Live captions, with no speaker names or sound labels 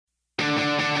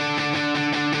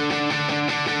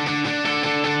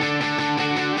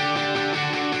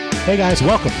Hey guys,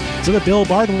 welcome to the Bill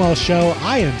Barnwell Show.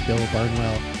 I am Bill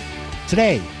Barnwell.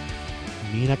 Today,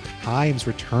 Mina Kimes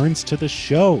returns to the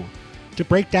show to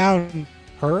break down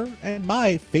her and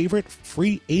my favorite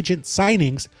free agent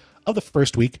signings of the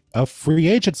first week of free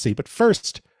agency. But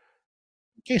first,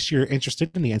 in case you're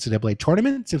interested in the NCAA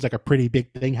tournament, it seems like a pretty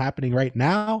big thing happening right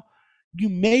now. You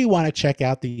may want to check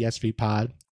out the SV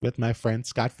Pod with my friend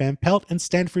Scott Van Pelt and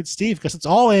Stanford Steve, because it's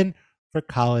all in for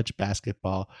college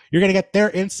basketball. You're going to get their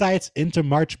insights into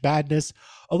March Madness,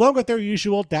 along with their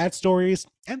usual dad stories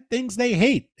and things they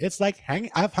hate. It's like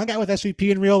I've hung out with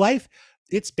SVP in real life.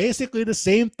 It's basically the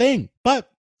same thing, but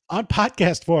on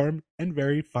podcast form and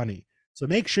very funny. So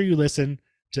make sure you listen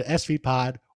to SV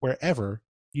Pod wherever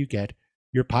you get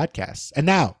your podcasts. And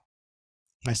now,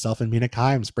 myself and Mina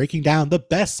Kimes breaking down the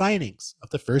best signings of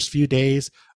the first few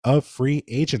days of free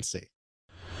agency.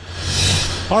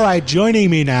 All right, joining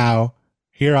me now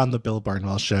here on the Bill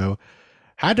Barnwell Show.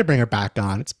 Had to bring her back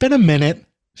on. It's been a minute.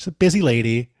 She's a busy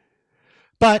lady,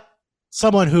 but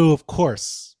someone who, of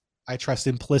course, I trust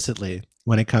implicitly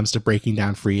when it comes to breaking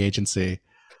down free agency.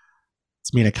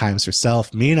 It's Mina Kimes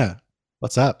herself. Mina,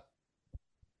 what's up?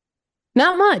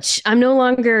 Not much. I'm no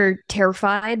longer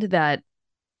terrified that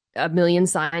a million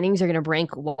signings are going to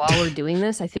break while we're doing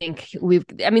this. I think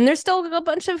there's still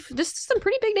there's some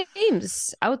pretty big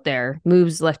names out there,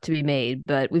 moves left to be made,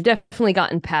 but we've definitely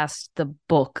gotten past the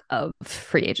bulk of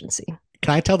free agency.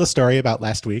 Can I tell the story about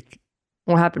last week?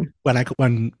 What happened?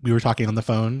 When we were talking on the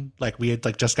phone, like we had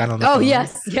just got on the phone. Oh,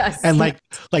 yes. And like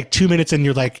 2 minutes in,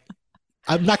 you're like,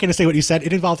 I'm not going to say what you said.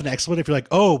 It involved an expletive. You're like,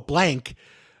 oh, blank.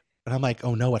 And I'm like,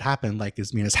 oh no, what happened? Like,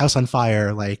 is Mina's house on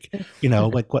fire? Like,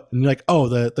 like what? And you're like, oh,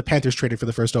 the Panthers traded for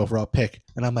the first overall pick.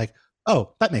 And I'm like,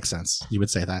 oh, that makes sense. You would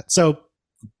say that. So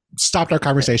stopped our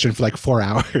conversation for like 4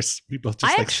 hours. We both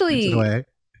just actually away.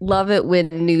 Love it when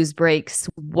news breaks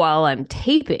while I'm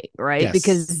taping, right? Yes.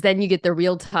 Because then you get the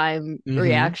real time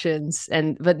reactions,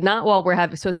 but not while we're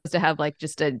supposed to have like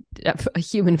just a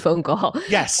human phone call.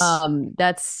 Yes.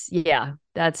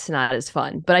 That's not as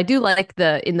fun. But I do like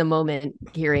the in the moment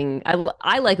hearing.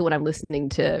 I like it when I'm listening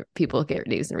to people get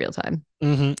news in real time.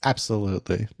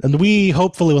 Absolutely. And we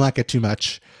hopefully will not get too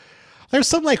much. There's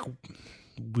some like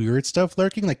weird stuff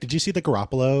lurking. Like, did you see the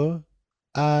Garoppolo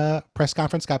press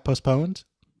conference got postponed?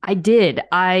 I did.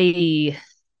 The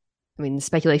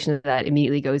speculation of that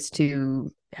immediately goes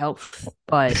to health,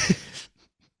 but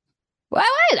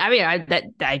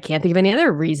I can't think of any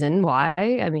other reason why.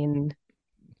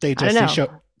 He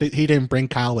didn't bring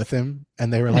Kyle with him,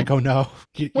 and they were like, "Oh no!"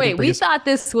 We thought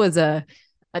this was a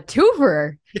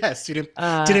twofer. Yes, he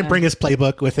didn't bring his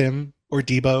playbook with him or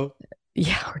Debo.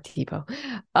 Yeah, or Debo.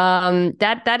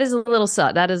 That is a little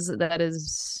that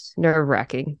is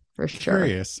nerve-wracking. For sure.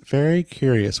 Very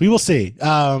curious. We will see.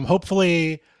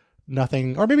 Hopefully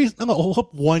nothing, or maybe we'll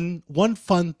hope one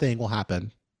fun thing will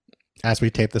happen as we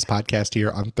tape this podcast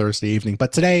here on Thursday evening.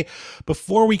 But today,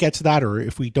 before we get to that, or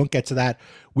if we don't get to that,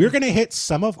 we're going to hit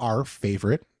some of our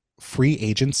favorite free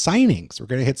agent signings. We're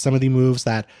going to hit some of the moves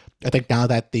that I think, now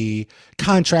that the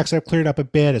contracts have cleared up a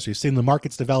bit, as we've seen the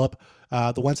markets develop,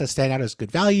 the ones that stand out as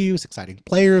good values, exciting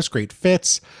players, great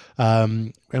fits,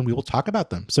 and we will talk about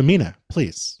them. So Mina,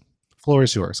 please. Floor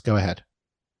is yours. Go ahead.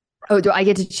 Oh, do I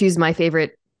get to choose my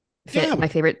favorite fit? Yeah. My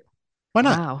favorite? Why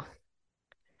not? Wow.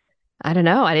 I don't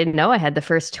know. I didn't know I had the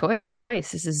first choice.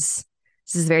 This is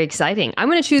very exciting. I'm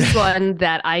going to choose one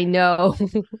that I know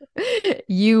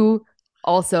you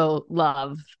also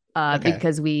love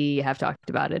because we have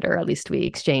talked about it, or at least we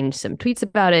exchanged some tweets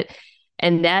about it.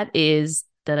 And that is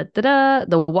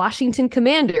the Washington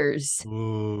Commanders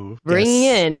bringing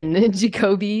in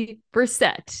Jacoby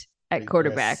Brissett at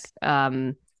quarterback.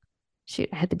 Yes. Shoot,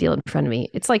 I had the deal in front of me.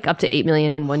 It's like up to $8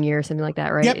 million 1 year, something like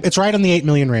that, right? Yep, it's right on the $8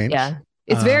 million range. Yeah,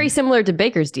 it's very similar to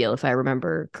Baker's deal, if I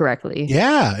remember correctly.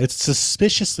 Yeah, it's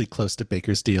suspiciously close to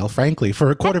Baker's deal, frankly,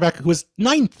 for a quarterback who was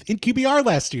 9th in QBR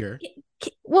last year.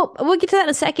 Well, we'll get to that in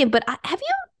a second, but can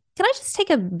I just take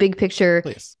a big picture?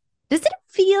 Please. Does it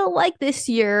feel like this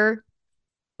year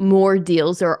more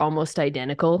deals are almost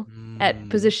identical at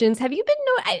positions? Have you been?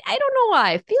 I don't know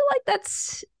why. I feel like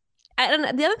that's.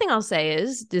 And the other thing I'll say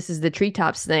is, this is the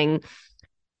treetops thing.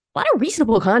 A lot of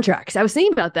reasonable contracts. I was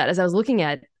thinking about that as I was looking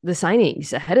at the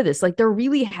signings ahead of this. Like, there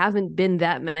really haven't been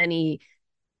that many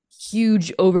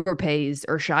huge overpays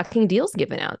or shocking deals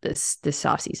given out this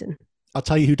offseason. I'll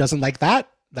tell you who doesn't like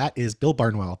that. That is Bill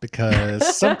Barnwell,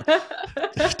 because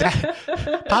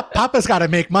Papa's got to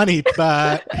make money,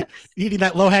 but eating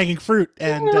that low-hanging fruit.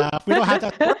 And if we don't have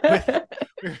that to work with,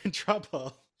 we're in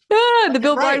trouble. The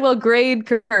Bill Barnwell grade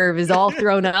curve is all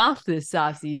thrown off this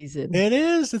offseason. It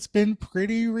is. It's been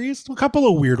pretty reasonable. A couple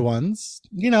of weird ones.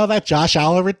 That Josh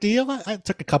Oliver deal. I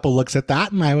took a couple looks at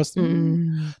that and I was,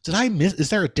 did I miss? Is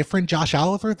there a different Josh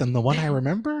Oliver than the one I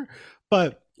remember?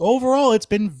 But overall, it's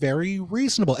been very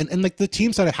reasonable. And like the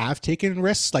teams that have taken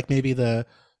risks, like maybe the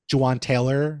Juwan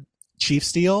Taylor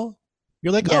Chiefs deal,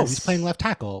 you're like, oh, he's playing left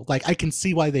tackle. Like I can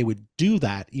see why they would do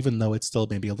that, even though it's still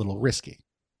maybe a little risky.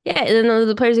 Yeah, and then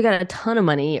the players who got a ton of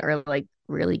money are like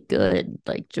really good,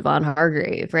 like Javon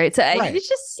Hargrave, right? So it's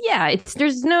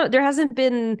just, there hasn't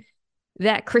been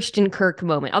that Christian Kirk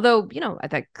moment. Although, I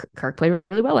thought Kirk played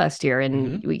really well last year,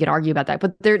 and we could argue about that.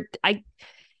 But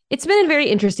it's been a very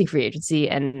interesting free agency,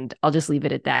 and I'll just leave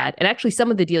it at that. And actually,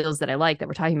 some of the deals that I like that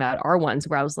we're talking about are ones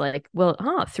where I was like, well,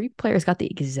 3 players got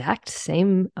the exact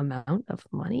same amount of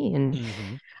money. And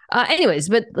anyways,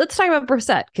 but let's talk about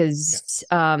Brissett because,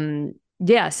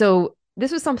 so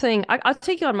this was something I'll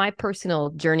take you on my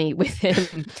personal journey with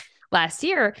him last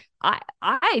year.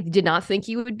 I did not think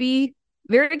he would be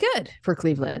very good for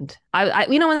Cleveland. I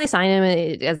when they signed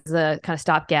him as a kind of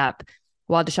stopgap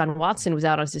while Deshaun Watson was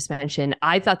out on suspension,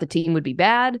 I thought the team would be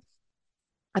bad.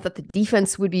 I thought the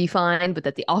defense would be fine, but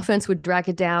that the offense would drag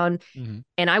it down.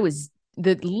 And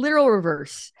the literal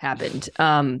reverse happened.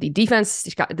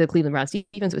 The Cleveland Browns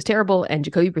defense was terrible, and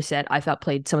Jacoby Brissett, I thought,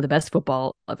 played some of the best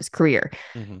football of his career.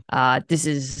 This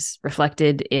is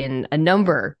reflected in a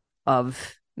number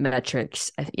of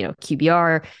metrics,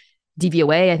 QBR,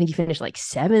 DVOA. I think he finished like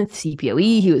 7th,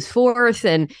 CPOE, he was 4th,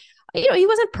 and he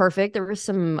wasn't perfect. There were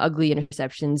some ugly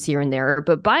interceptions here and there,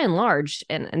 but by and large,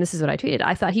 and this is what I tweeted,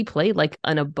 I thought he played like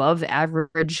an above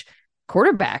average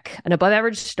quarterback, an above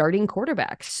average starting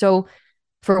quarterback. So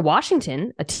for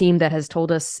Washington, a team that has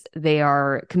told us they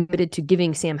are committed to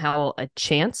giving Sam Howell a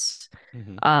chance,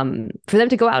 for them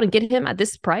to go out and get him at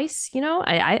this price,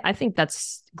 I think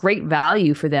that's great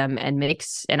value for them and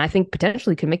I think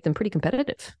potentially could make them pretty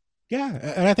competitive. Yeah.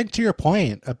 And I think to your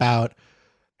point about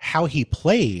how he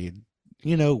played,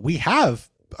 we have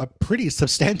a pretty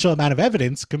substantial amount of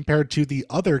evidence compared to the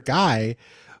other guy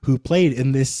who played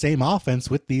in this same offense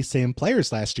with these same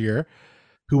players last year,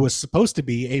 who was supposed to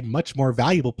be a much more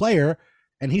valuable player,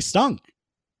 and he stunk.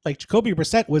 Like Jacoby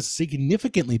Brissett was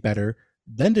significantly better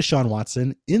than Deshaun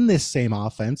Watson in this same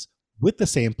offense with the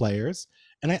same players.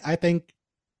 And I think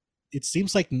it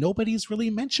seems like nobody's really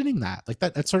mentioning that. Like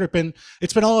that's sort of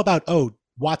it's been all about,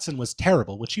 Watson was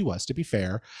terrible, which he was, to be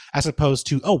fair, as opposed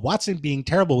to, Watson being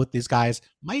terrible with these guys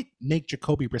might make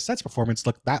Jacoby Brissett's performance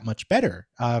look that much better.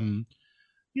 I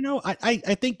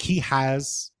think he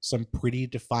has some pretty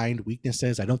defined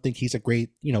weaknesses. I don't think he's a great,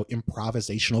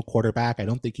 improvisational quarterback. I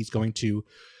don't think he's going to,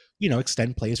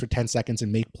 extend plays for 10 seconds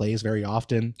and make plays very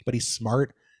often, but he's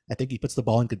smart. I think he puts the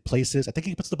ball in good places. I think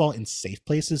he puts the ball in safe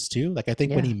places too. Like I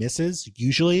think when he misses,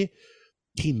 usually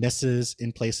he misses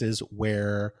in places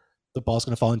where the ball's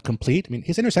going to fall incomplete. I mean,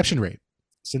 his interception rate,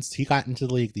 since he got into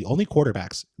the league, the only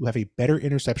quarterbacks who have a better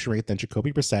interception rate than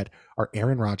Jacoby Brissett are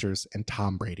Aaron Rodgers and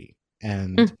Tom Brady.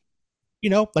 And,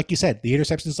 like you said, the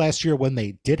interceptions last year, when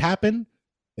they did happen,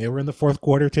 they were in the fourth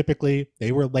quarter typically.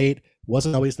 They were late.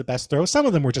 Wasn't always the best throw. Some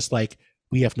of them were just like,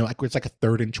 it's like a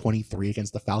 3rd and 23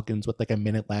 against the Falcons with like a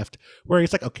minute left, where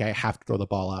he's like, okay, I have to throw the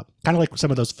ball up. Kind of like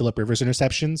some of those Phillip Rivers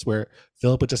interceptions where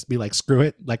Phillip would just be like, screw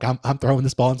it. Like I'm throwing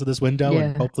this ball into this window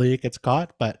and hopefully it gets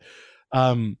caught. But,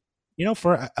 for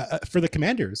the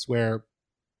Commanders, where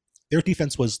their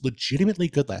defense was legitimately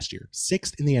good last year,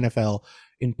 6th in the NFL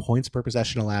in points per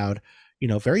possession allowed,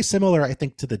 very similar, I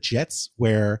think, to the Jets,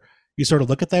 where you sort of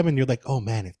look at them and you're like, oh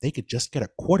man, if they could just get a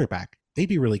quarterback, they'd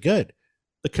be really good.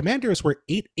 The Commanders were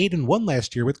 8-1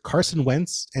 last year with Carson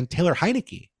Wentz and Taylor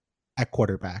Heineke at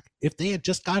quarterback. If they had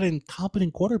just gotten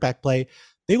competent quarterback play,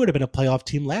 they would have been a playoff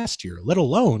team last year, let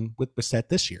alone with Brissett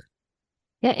this year.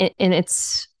 Yeah, and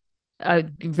it's a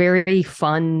very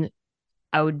fun,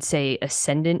 I would say,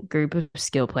 ascendant group of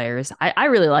skill players. I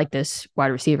really like this wide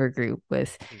receiver group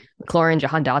with McLaurin.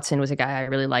 Jahan Dotson was a guy I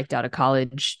really liked out of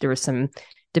college. There was some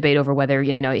debate over whether,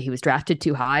 he was drafted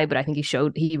too high, but I think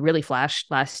he really flashed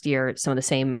last year some of the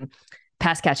same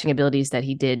pass catching abilities that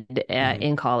he did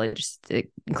in college. The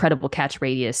incredible catch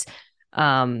radius.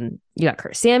 You got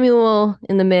Curtis Samuel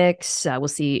in the mix. We'll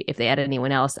see if they add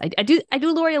anyone else. I do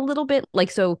worry a little bit,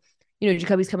 like, so,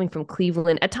 Jacoby's coming from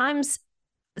Cleveland. At times,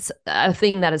 a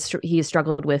thing that he has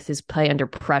struggled with is play under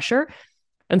pressure.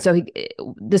 And so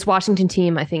this Washington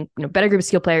team, I think, better group of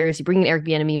skill players. You bring in Eric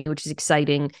Bieniemy, which is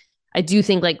exciting. I do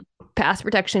think like pass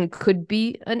protection could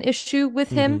be an issue with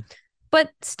him,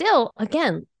 but still,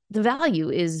 again, the value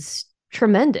is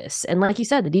tremendous. And like you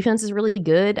said, the defense is really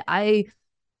good.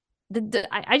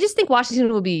 I just think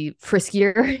Washington will be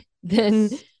friskier than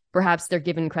perhaps they're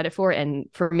given credit for. And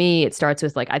for me, it starts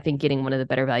with, like, I think getting one of the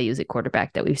better values at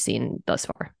quarterback that we've seen thus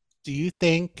far. Do you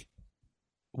think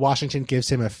Washington gives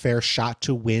him a fair shot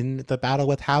to win the battle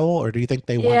with Howell, or do you think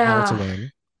they want Howell to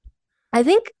win? I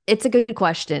think it's a good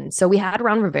question. So we had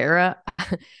Ron Rivera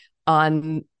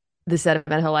on the set of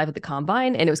NFL Live at the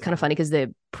Combine, and it was kind of funny because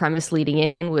the premise leading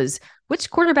in was which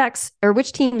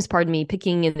teams, pardon me,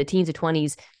 picking in the teens or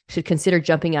 20s should consider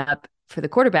jumping up for the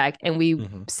quarterback. And we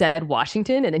said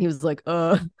Washington, and then he was like,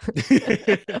 well,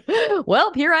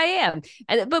 here I am.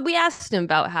 But we asked him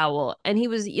about Howell, and he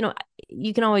was,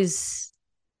 you can always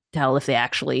tell if they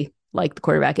actually like the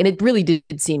quarterback. And it really did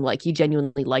seem like he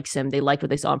genuinely likes him. They liked what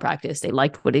they saw in practice. They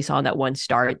liked what they saw in that one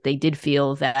start. They did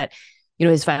feel that,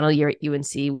 his final year at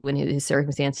UNC, when his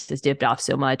circumstances dipped off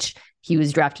so much, he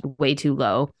was drafted way too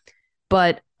low.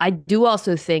 But I do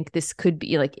also think this could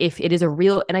be, like, if it is a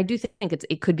real, and I do think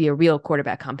it could be a real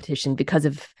quarterback competition because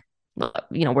of,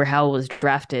 where Howell was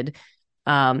drafted.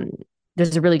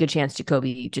 There's a really good chance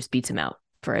Jacoby just beats him out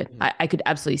for it. I could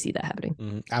absolutely see that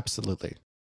happening. Absolutely.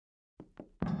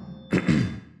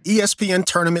 ESPN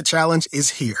Tournament Challenge is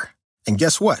here. And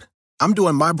guess what? I'm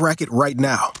doing my bracket right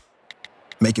now.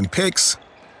 Making picks,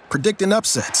 predicting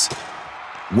upsets,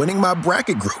 winning my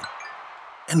bracket group,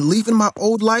 and leaving my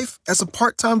old life as a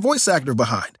part-time voice actor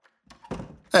behind.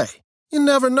 Hey, you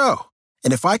never know.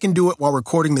 And if I can do it while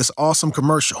recording this awesome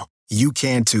commercial, you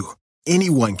can too.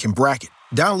 Anyone can bracket.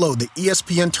 Download the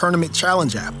ESPN Tournament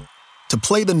Challenge app to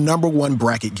play the #1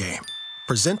 bracket game.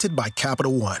 Presented by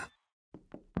Capital One.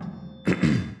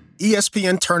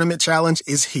 ESPN Tournament Challenge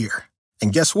is here.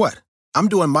 And guess what? I'm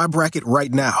doing my bracket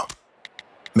right now.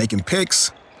 Making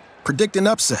picks, predicting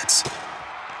upsets,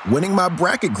 winning my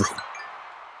bracket group,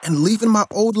 and leaving my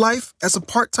old life as a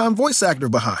part-time voice actor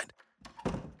behind.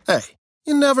 Hey,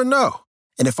 you never know.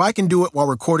 And if I can do it while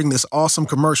recording this awesome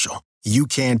commercial, you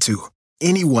can too.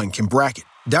 Anyone can bracket.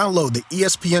 Download the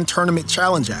ESPN Tournament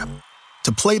Challenge app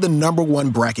to play the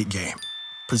 #1 bracket game.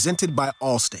 Presented by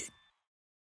Allstate.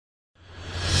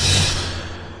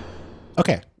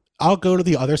 Okay, I'll go to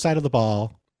the other side of the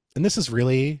ball. And this is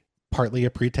really partly a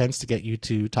pretense to get you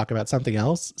to talk about something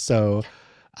else. So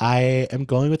I am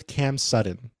going with Cam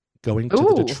Sutton going to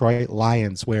the Detroit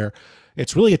Lions, where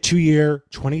it's really a 2-year,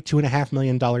 $22.5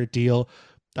 million deal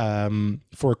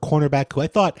for a cornerback who I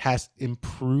thought has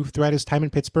improved throughout his time in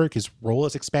Pittsburgh. His role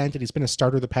has expanded. He's been a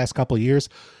starter the past couple of years.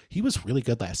 He was really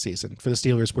good last season for the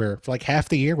Steelers, where for like half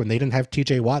the year when they didn't have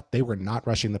TJ Watt, they were not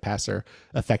rushing the passer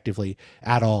effectively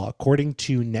at all. According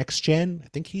to Next Gen, I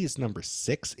think he's number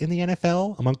 6 in the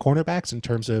NFL among cornerbacks in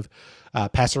terms of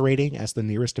passer rating as the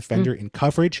nearest defender in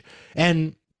coverage.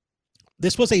 And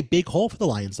this was a big hole for the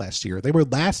Lions last year. They were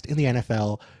last in the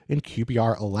NFL in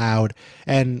QBR allowed,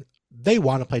 and they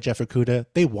want to play Jeff Okudah.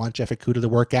 They want Jeff Okudah to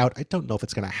work out. I don't know if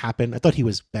it's going to happen. I thought he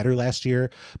was better last year,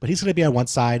 but he's going to be on one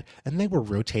side, and they were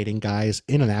rotating guys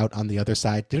in and out on the other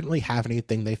side. Didn't really have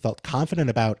anything they felt confident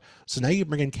about. So now you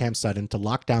bring in Cam Sutton to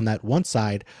lock down that one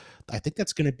side. I think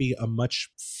that's going to be a much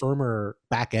firmer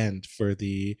back end for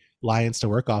the Lions to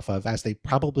work off of, as they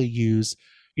probably use,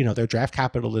 their draft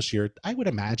capital this year, I would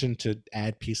imagine, to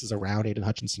add pieces around Aiden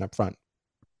Hutchinson up front.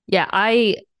 Yeah,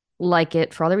 I like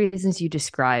it for all the reasons you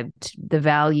described: the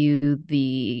value,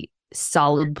 the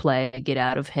solid play I get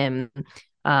out of him.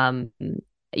 The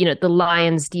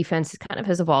Lions defense kind of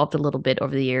has evolved a little bit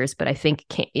over the years, but I think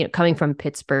coming from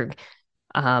Pittsburgh,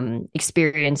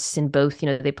 experience in both,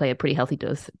 they play a pretty healthy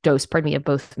dose, of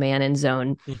both man and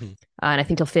zone. And I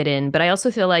think he'll fit in. But I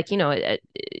also feel like, to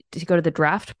go to the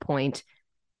draft point,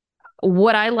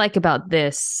 what I like about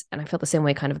this, and I felt the same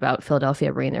way kind of about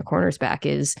Philadelphia bringing their corners back,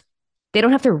 is they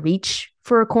don't have to reach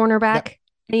for a cornerback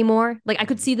anymore. Like, I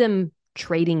could see them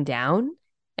trading down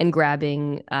and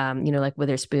grabbing, like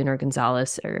Witherspoon or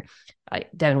Gonzalez, or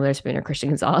Devin Witherspoon or Christian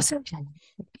Gonzalez.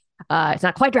 It's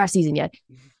not quite draft season yet,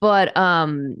 but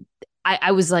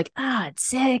I was like, at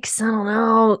 6, I don't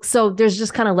know. So there's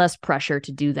just kind of less pressure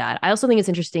to do that. I also think it's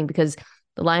interesting because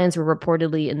the Lions were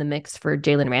reportedly in the mix for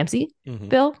Jalen Ramsey,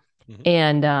 Bill.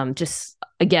 And just,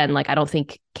 again, like, I don't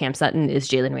think Cam Sutton is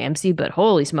Jalen Ramsey, but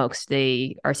holy smokes,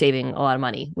 they are saving a lot of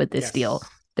money with this deal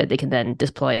that they can then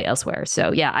deploy elsewhere.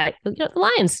 So yeah, the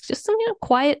Lions, just some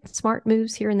quiet, smart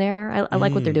moves here and there. I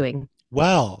like what they're doing.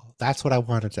 Well, that's what I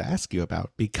wanted to ask you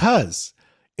about, because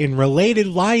in related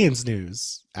Lions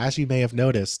news, as you may have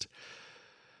noticed,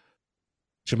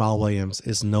 Jamal Williams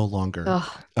is no longer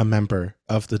a member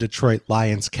of the Detroit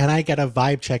Lions. Can I get a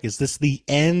vibe check? Is this the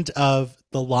end of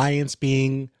the Lions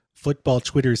being football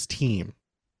Twitter's team?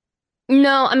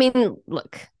 No, I mean,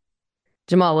 look,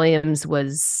 Jamal Williams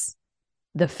was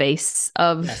the face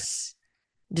of Yes.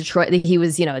 Detroit. He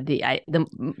was,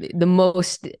 the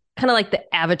most kind of like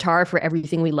the avatar for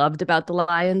everything we loved about the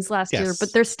Lions last year.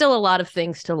 But there's still a lot of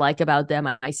things to like about them.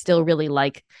 I still really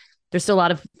like. There's still a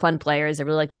lot of fun players. I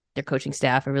really like their coaching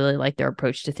staff. I really like their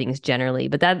approach to things generally.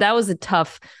 But that was a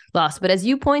tough loss. But as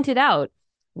you pointed out,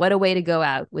 what a way to go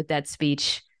out with that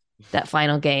speech, that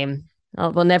final game.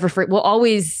 We'll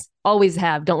always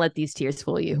have. Don't let these tears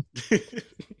fool you.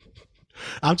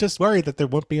 I'm just worried that there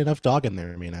won't be enough dog in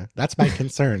there, Mina. That's my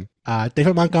concern.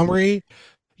 David Montgomery,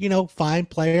 fine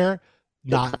player,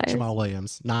 not Jamal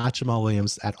Williams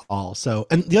at all. So,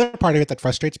 and the other part of it that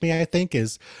frustrates me, I think,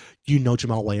 is,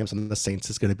 Jamal Williams and the Saints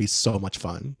is going to be so much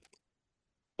fun.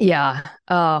 Yeah.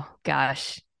 Oh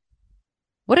gosh.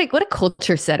 What a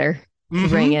culture setter to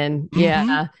bring in. Mm-hmm.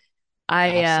 Yeah.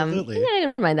 I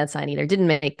didn't mind that sign either. Didn't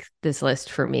make this list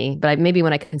for me, but maybe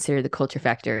when I consider the culture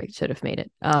factor, it should have made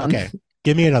it. Okay.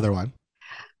 Give me another one.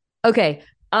 Okay.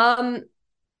 I'd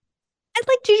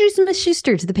like Juju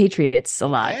Smith-Schuster to the Patriots a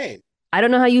lot. Hey. I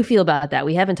don't know how you feel about that.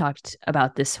 We haven't talked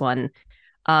about this one.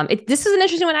 This is an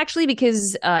interesting one, actually,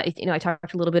 because, I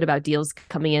talked a little bit about deals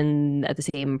coming in at the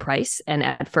same price. And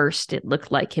at first, it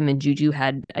looked like him and Juju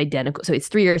had identical. So it's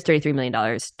 3 years, $33 million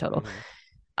total.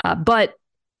 Mm-hmm. But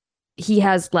he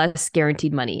has less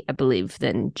guaranteed money, I believe,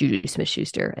 than Juju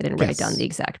Smith-Schuster. I didn't write down the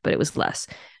exact, but it was less.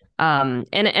 For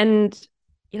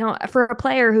a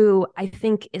player who I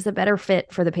think is a better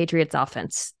fit for the Patriots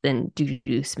offense than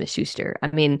Juju Smith-Schuster. I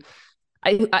mean,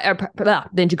 than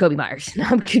Jakobi Meyers.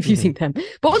 I'm confusing them.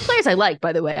 Both players I like,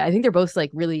 by the way. I think they're both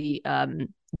like really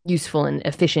useful and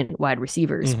efficient wide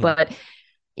receivers. Mm-hmm. But,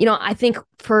 I think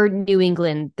for New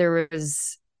England, there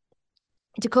was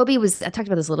Jakobi I talked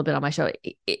about this a little bit on my show.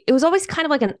 It was always kind of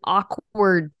like an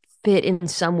awkward fit in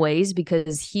some ways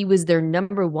because he was their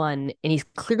number one and he's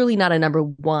clearly not a number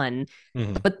one,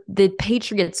 mm-hmm. but the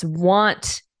Patriots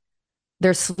want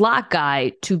their slot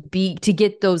guy to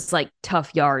get those like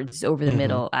tough yards over the mm-hmm.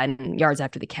 middle and yards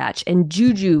after the catch. And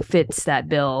Juju fits that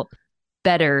bill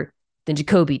better than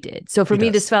Jakobi did. So for me,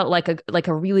 this felt like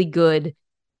a really good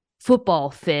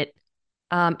football fit.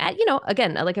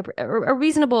 Again, like a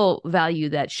reasonable value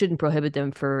that shouldn't prohibit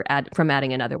them from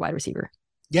adding another wide receiver.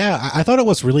 Yeah, I thought it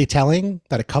was really telling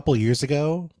that a couple years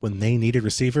ago when they needed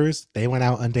receivers, they went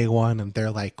out on day one and they're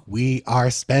like, we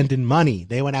are spending money.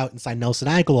 They went out and signed Nelson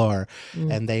Aguilar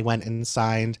and they went and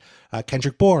signed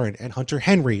Kendrick Bourne and Hunter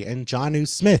Henry and Jonnu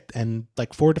Smith and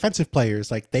like 4 defensive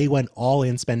players. Like they went all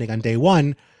in spending on day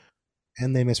one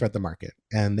and they misread the market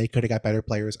and they could have got better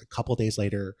players a couple days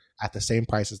later at the same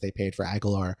prices they paid for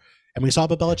Aguilar. And we saw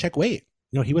Bill Belichick wait.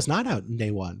 He was not out in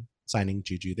day one signing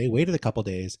Juju. They waited a couple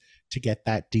days to get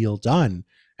that deal done.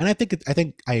 And I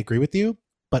think I agree with you,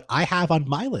 but I have on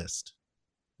my list,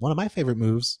 one of my favorite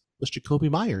moves was Jakobi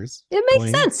Meyers. It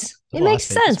makes sense. It makes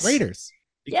sense. Raiders.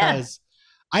 Because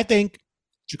I think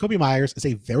Jakobi Meyers is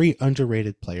a very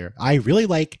underrated player. I really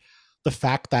like the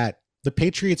fact that the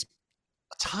Patriots,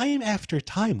 time after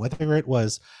time, whether it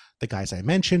was the guys I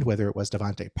mentioned, whether it was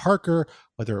Devontae Parker,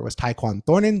 whether it was Tyquan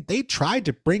Thornton, they tried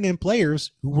to bring in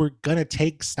players who were going to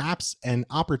take snaps and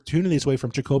opportunities away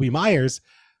from Jakobi Meyers.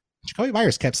 Jakobi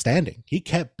Meyers kept standing. He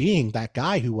kept being that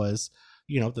guy who was,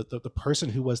 the person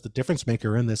who was the difference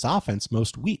maker in this offense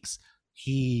most weeks.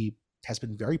 He has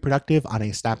been very productive on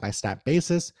a snap-by-snap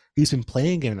basis. He's been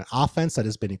playing in an offense that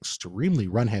has been extremely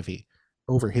run-heavy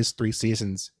over his 3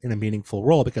 seasons in a meaningful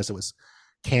role because it was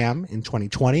Cam in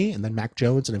 2020 and then Mac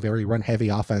Jones in a very run-heavy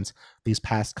offense these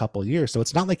past couple years. So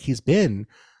it's not like he's been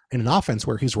in an offense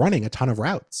where he's running a ton of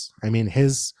routes. I mean,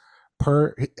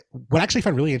 what I actually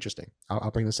found really interesting,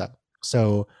 I'll bring this up.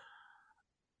 So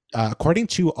according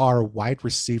to our wide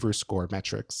receiver score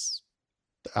metrics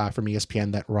from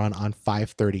ESPN that run on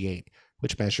 538,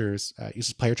 which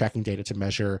uses player tracking data to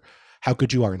measure how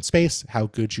good you are in space, how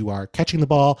good you are catching the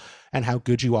ball, and how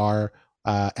good you are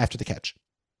after the catch.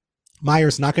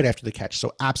 Meyers not good after the catch,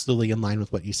 so absolutely in line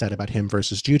with what you said about him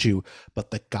versus Juju.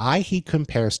 But the guy he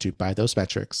compares to by those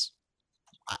metrics,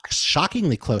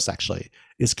 shockingly close actually,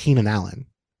 is Keenan Allen,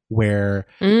 where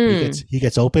he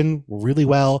gets open really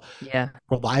well,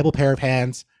 reliable pair of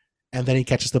hands, and then he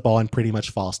catches the ball and pretty much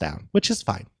falls down, which is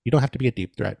fine. You don't have to be a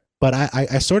deep threat. But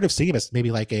I sort of see him as maybe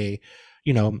like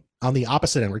on the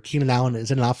opposite end, where Keenan Allen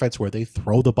is in an offense where they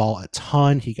throw the ball a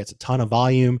ton, he gets a ton of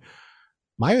volume.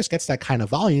 Meyers gets that kind of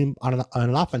volume on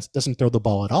an offense that doesn't throw the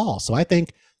ball at all. So I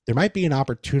think there might be an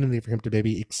opportunity for him to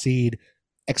maybe exceed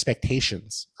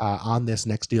expectations on this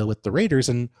next deal with the Raiders.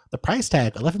 And the price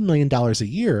tag, $11 million a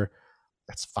year,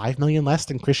 that's $5 million less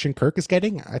than Christian Kirk is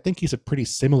getting. I think he's a pretty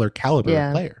similar caliber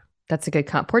of player. That's a good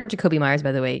comp. Poor Jakobi Meyers,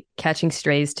 by the way, catching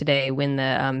strays today when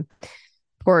the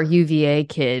poor UVA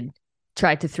kid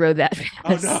tried to throw that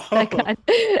pass that got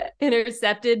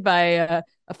intercepted by a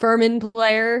Furman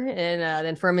player, and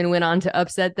then Furman went on to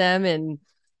upset them, and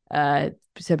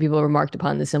so people remarked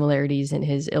upon the similarities in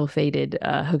his ill-fated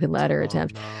hook and ladder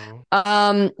attempt.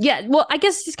 Yeah, well, I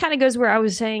guess this kind of goes where I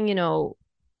was saying,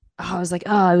 I was like,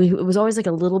 it was always like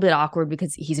a little bit awkward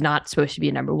because he's not supposed to be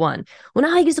a number one. Well,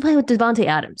 now he gets to play with Devontae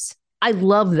Adams. I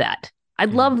love that. I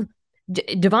love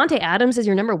Devontae Adams as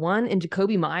your number one and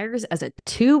Jakobi Meyers as a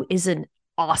two is an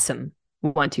awesome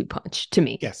 1-2 punch to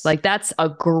me. Yes. Like that's a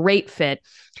great fit.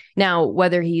 Now,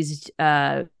 whether he's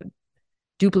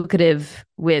duplicative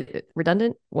with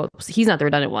redundant, well, he's not the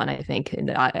redundant one, I think,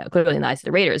 clearly in the eyes of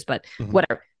the Raiders, but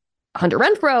whatever. Hunter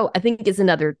Renfrow, I think, is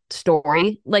another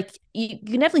story. Like you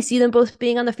can definitely see them both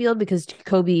being on the field because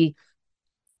Jakobi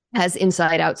has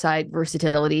inside-outside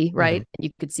versatility, right? You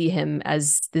could see him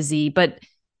as the Z, but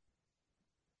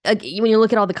when you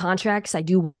look at all the contracts, I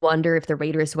do wonder if the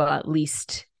Raiders will at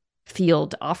least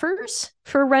field offers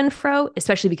for Renfrow,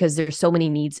 especially because there's so many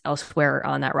needs elsewhere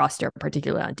on that roster,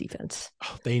 particularly on defense.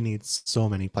 Oh, they need so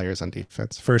many players on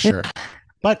defense for sure.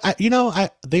 But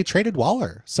they traded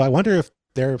Waller, so I wonder if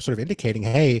they're sort of indicating,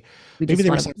 hey, maybe they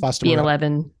want to be in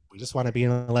 11. We just want to be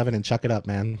in 11 and chuck it up,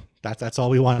 man. That's all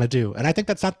we want to do. And I think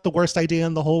that's not the worst idea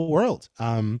in the whole world.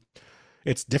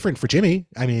 It's different for Jimmy.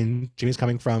 I mean, Jimmy's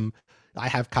coming from, I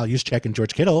have Kyle Juszczyk and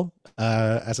George Kittle,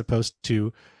 as opposed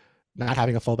to not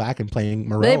having a fullback and playing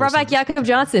Moreau. They brought back Jakob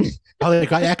Johnson. Oh, they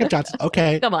got Jakob Johnson.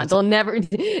 Okay. Come on. They'll never. I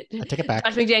take it back.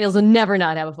 Josh McDaniels will never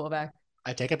not have a fullback.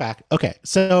 I take it back. Okay.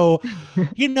 So,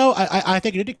 I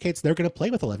think it indicates they're going to play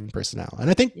with 11 personnel. And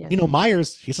I think,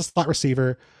 Myers, he's a slot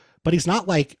receiver, but he's not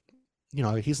like,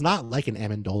 he's not like an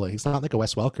Amendola. He's not like a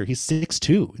Wes Welker. He's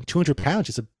 6'2", and 200 pounds.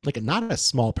 He's not a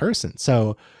small person.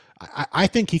 So I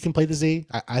think he can play the Z.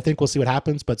 I think we'll see what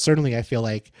happens. But certainly I feel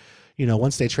like,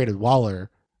 once they traded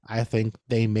Waller, I think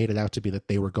they made it out to be that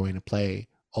they were going to play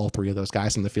all three of those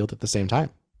guys in the field at the same time.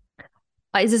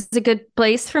 Is this a good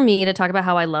place for me to talk about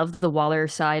how I love the Waller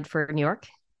side for New York?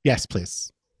 Yes, please.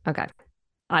 Okay.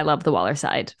 I love the Waller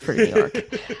side for New York.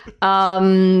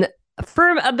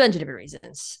 For a bunch of different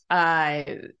reasons. All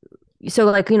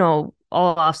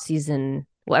off season,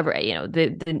 whatever,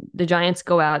 the Giants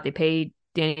go out, they pay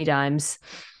Danny Dimes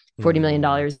 $40 million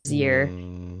a year.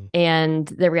 And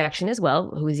the reaction is,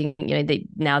 well, who is he? They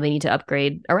need to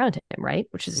upgrade around him, right?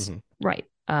 Which is right.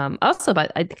 Also,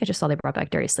 but I think I just saw they brought back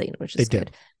Darius Slayton, which is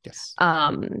good. Yes.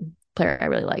 Player I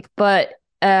really like. But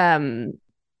the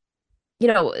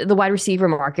wide receiver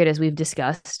market, as we've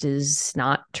discussed, is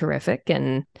not terrific,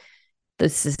 and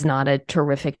this is not a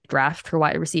terrific draft for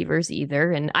wide receivers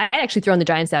either. And I actually thrown the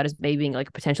Giants out as maybe being like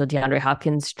a potential DeAndre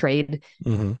Hopkins trade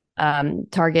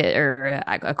target or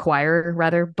acquire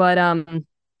rather, but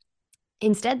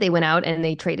instead they went out and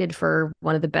they traded for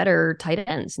one of the better tight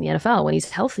ends in the NFL when he's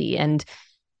healthy. And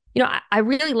I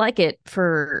really like it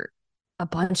for a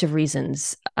bunch of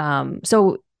reasons.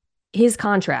 So his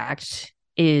contract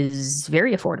is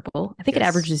very affordable. I think it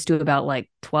averages to about like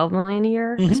 $12 million a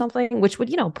year or something, which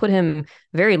would, put him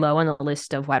very low on the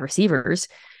list of wide receivers.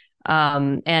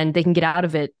 And they can get out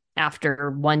of it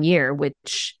after 1 year,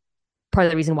 which part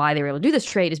of the reason why they were able to do this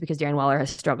trade is because Darren Waller has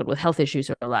struggled with health issues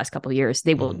over the last couple of years.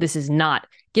 This is not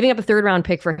giving up a 3rd round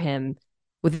pick for him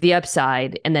with the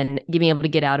upside and then being able to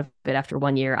get out of it after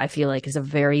 1 year, I feel like is a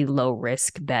very low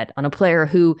risk bet on a player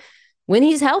who, when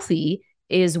he's healthy,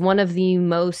 is one of the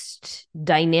most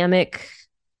dynamic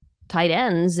tight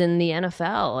ends in the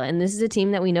NFL. And this is a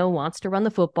team that we know wants to run the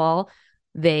football.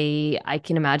 I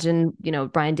can imagine,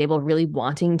 Brian Daboll really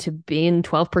wanting to be in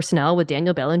 12 personnel with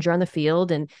Daniel Bellinger on the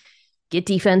field and get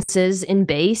defenses in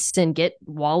base and get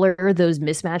Waller those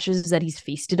mismatches that he's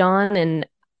feasted on. And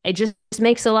it just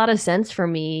makes a lot of sense for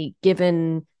me,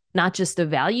 given not just the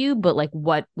value, but like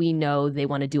what we know they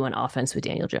want to do on offense with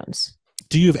Daniel Jones.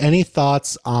 Do you have any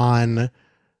thoughts on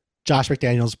Josh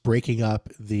McDaniels breaking up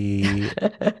the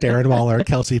Darren Waller,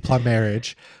 Kelsey Plum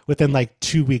marriage within like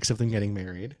 2 weeks of them getting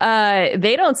married?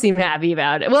 They don't seem happy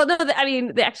about it. Well, no,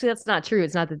 actually, that's not true.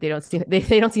 It's not that they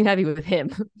don't seem happy with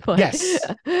him, but yes,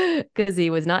 because he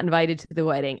was not invited to the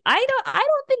wedding. I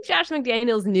don't think Josh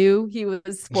McDaniels knew he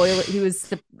was spoiled.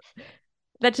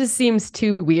 That just seems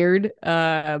too weird.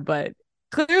 But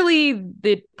clearly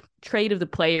the trade of the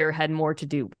player had more to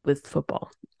do with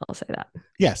football. I'll say that.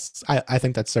 Yes, I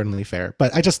think that's certainly fair.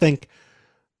 But I just think,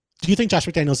 do you think Josh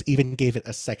McDaniels even gave it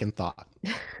a second thought?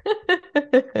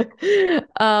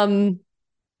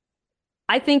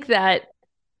 I think that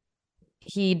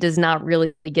he does not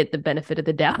really get the benefit of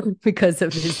the doubt because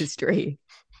of his history.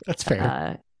 That's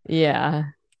fair. Yeah.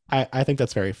 I think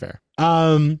that's very fair.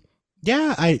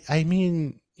 Yeah, I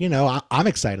mean, I'm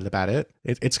excited about it.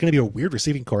 It's going to be a weird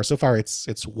receiving core. So far,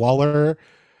 it's Waller,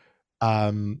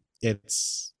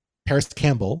 it's Paris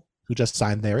Campbell, who just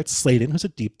signed there. It's Slayton, who's a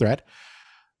deep threat.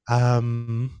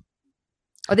 Um,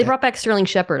 Oh, they brought back Sterling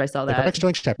Shepard. I saw They brought back that.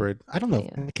 Sterling Shepard. I don't know.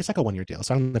 Yeah. It's like a 1 year deal,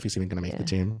 so I don't know if he's even going to make the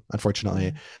Yeah. team.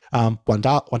 Unfortunately,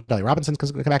 Wandale Robinson's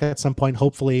going to come back at some point,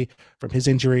 hopefully from his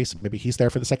injury. So maybe he's there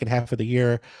for the second half of the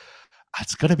year.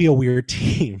 It's going to be a weird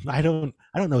team. I don't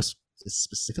know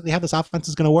specifically how this offense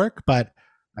is going to work, but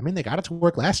I mean they got it to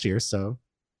work last year, so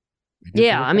maybe it'll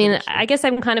Yeah, work I better mean, this year. I guess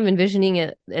I'm kind of envisioning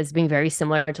it as being very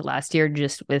similar to last year,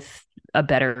 just with a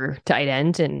better tight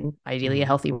end and ideally a Mhm.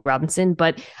 healthy Robinson.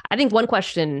 But I think one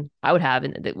question I would have,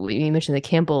 and that you mentioned the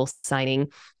Campbell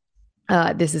signing,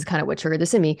 this is kind of what triggered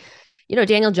this in me.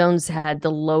 Daniel Jones had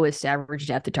the lowest average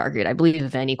depth of target, I believe,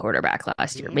 of any quarterback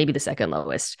last year, Mhm. maybe the second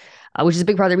lowest, which is a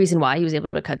big part of the reason why he was able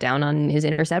to cut down on his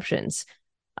interceptions.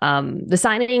 The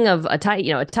signing of a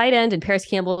tight end and Paris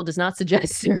Campbell does not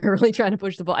suggest they're really trying to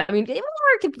push the ball. I mean,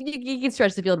 you can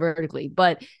stretch the field vertically,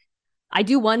 but I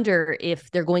do wonder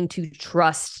if they're going to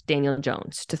trust Daniel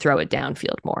Jones to throw it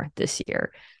downfield more this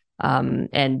year.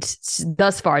 And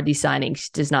thus far, these signings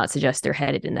does not suggest they're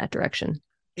headed in that direction.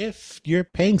 If you're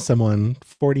paying someone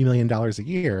 $40 million a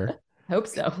year, Hope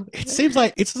so. it seems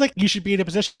like you should be in a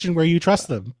position where you trust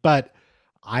them. But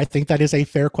I think that is a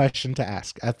fair question to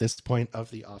ask at this point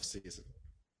of the offseason.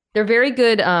 They're very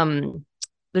good.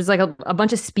 There's like a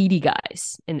bunch of speedy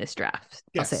guys in this draft.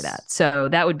 Yes. I'll say that. So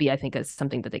that would be, I think,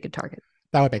 something that they could target.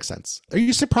 That would make sense. Are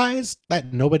you surprised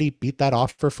that nobody beat that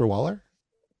offer for Waller?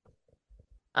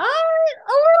 A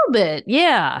little bit,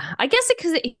 yeah. I guess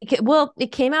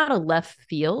it came out of left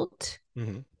field,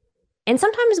 Mm-hmm. and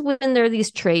sometimes when there are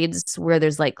these trades where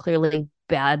there's like clearly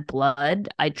bad blood,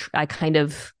 I kind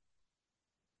of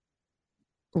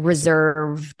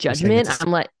reserve judgment.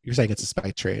 I'm like, you're saying it's a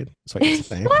spike trade. That's what you're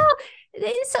saying. well,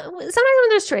 sometimes when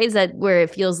there's trades where it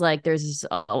feels like there's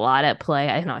a lot at play.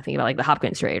 I don't know. I think about like the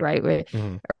Hopkins trade, right?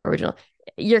 Mm-hmm. Original.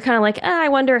 You're kind of like, I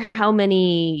wonder how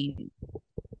many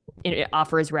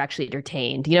offers were actually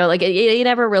entertained. Like you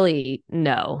never really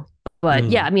know. But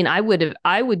yeah, I mean, I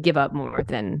would give up more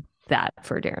than that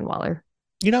for Darren Waller.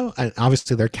 And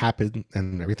obviously their cap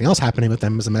and everything else happening with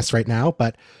them is a mess right now.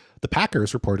 But the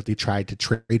Packers reportedly tried to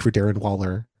trade for Darren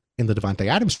Waller in the Devontae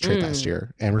Adams trade last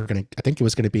year, and I think it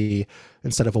was going to be,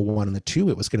 instead of a 1 and a 2,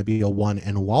 it was going to be a 1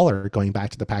 and Waller going back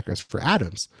to the Packers for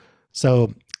Adams.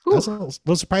 So I was a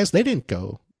little surprised they didn't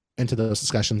go into those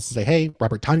discussions and say, hey,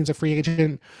 Robert Tonyan's a free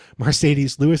agent,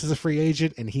 Mercedes Lewis is a free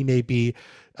agent, and he may be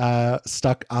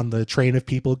stuck on the train of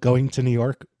people going to New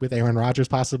York with Aaron Rodgers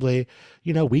possibly.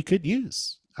 We could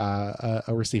use a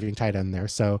receiving tight end there.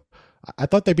 So I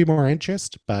thought there'd be more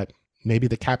interest, but maybe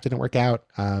the cap didn't work out.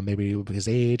 Maybe his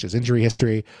age, his injury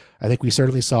history. I think we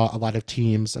certainly saw a lot of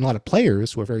teams and a lot of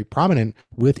players who are very prominent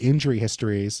with injury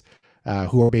histories,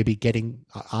 who are maybe getting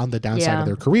on the downside of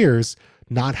their careers,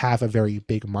 not have a very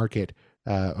big market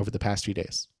over the past few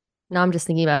days. Now I'm just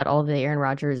thinking about all of the Aaron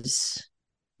Rodgers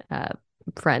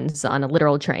friends on a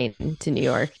literal train to New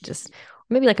York, just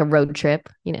maybe like a road trip.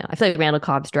 I feel like Randall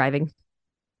Cobb's driving.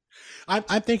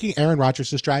 I'm thinking Aaron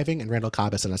Rodgers is driving and Randall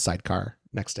Cobb is in a sidecar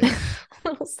next to him. A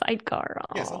little sidecar.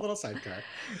 Aww. Yes, a little sidecar.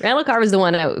 Randall Cobb is the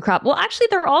one I would crop. Well, actually,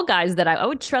 they're all guys that I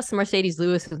would trust Mercedes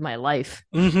Lewis with my life.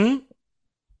 Mercedes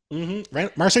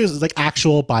is like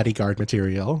actual bodyguard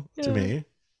material to me.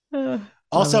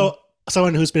 Also,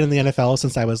 someone who's been in the NFL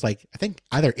since I was like, I think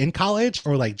either in college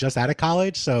or like just out of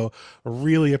college. So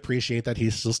really appreciate that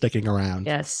he's still sticking around.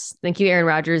 Yes. Thank you, Aaron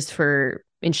Rodgers, for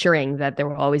ensuring that there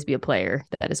will always be a player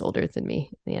that is older than me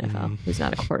in the NFL who's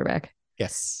not a quarterback.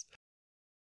 Yes.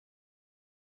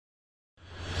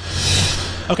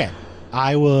 Okay.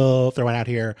 I will throw it out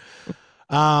here.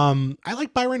 I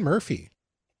like Byron Murphy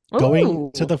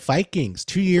going to the Vikings.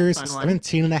 2 years,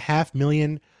 $17.5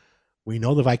 million. We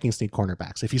know the Vikings need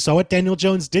cornerbacks. If you saw what Daniel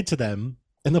Jones did to them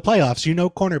in the playoffs,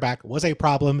 cornerback was a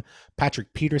problem.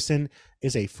 Patrick Peterson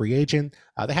is a free agent.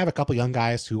 They have a couple young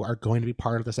guys who are going to be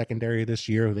part of the secondary this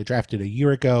year, who they drafted a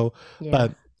year ago. Yeah.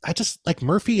 But I just like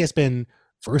Murphy has been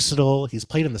versatile. He's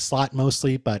played in the slot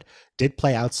mostly, but did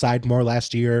play outside more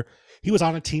last year. He was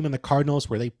on a team in the Cardinals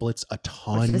where they blitz a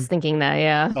ton. I was just thinking that,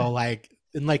 yeah. So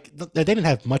they didn't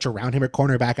have much around him at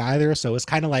cornerback either. So it's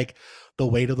kind of like the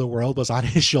weight of the world was on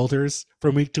his shoulders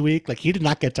from week to week. Like he did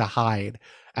not get to hide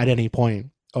at any point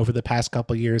over the past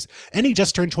couple of years. And he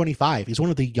just turned 25. He's one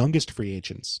of the youngest free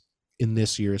agents in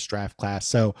this year's draft class.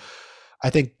 So I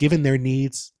think given their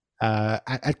needs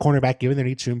at cornerback, given their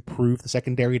need to improve the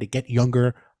secondary, to get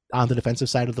younger on the defensive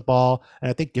side of the ball, and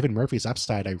I think given Murphy's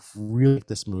upside, I really like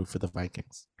this move for the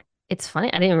Vikings. it's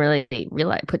funny. I didn't really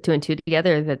realize, put two and two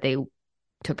together that they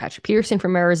took Patrick Peterson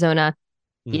from Arizona.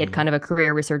 He had kind of a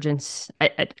career resurgence. He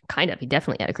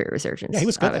definitely had a career resurgence. Yeah, he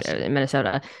was good in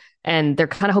Minnesota. And they're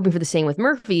kind of hoping for the same with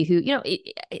Murphy, who,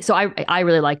 so I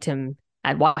really liked him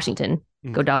at Washington.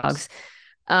 Go Dogs.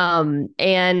 And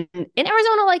in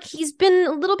Arizona, like, he's been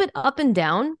a little bit up and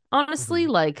down, honestly.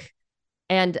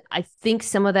 And I think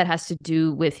some of that has to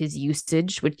do with his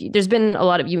usage, which there's been a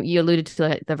lot of, you alluded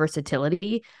to the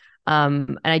versatility.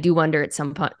 And I do wonder at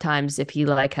some times if he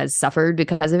has suffered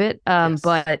because of it. Yes.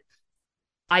 But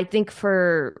I think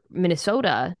for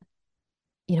Minnesota,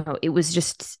 it was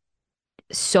just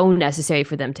so necessary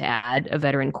for them to add a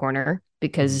veteran corner,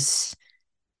 because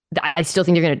I still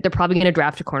think they're probably going to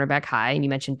draft a cornerback high. And you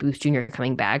mentioned Booth Jr.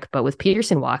 coming back, but with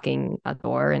Peterson walking a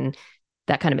door, and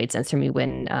that kind of made sense for me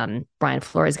when Brian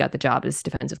Flores got the job as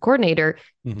defensive coordinator,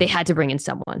 they had to bring in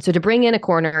someone. So to bring in a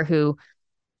corner who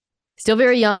still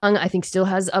very young, I think still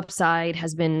has upside,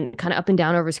 has been kind of up and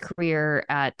down over his career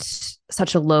at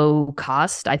such a low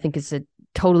cost, I think is a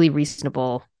totally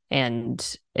reasonable,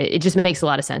 and it just makes a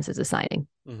lot of sense as a signing.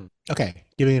 Okay,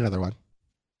 give me another one.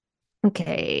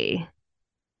 Okay.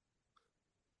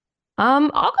 I'll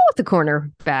go with the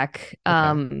cornerback.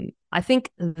 Okay. I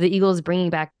think the Eagles bringing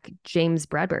back James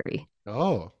Bradberry.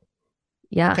 Oh,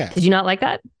 yeah. Okay. Did you not like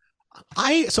that?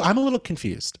 So I'm a little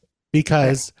confused,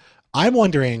 because I'm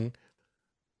wondering,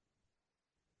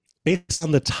 based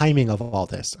on the timing of all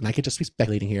this, and I could just be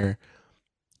speculating here,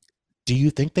 do you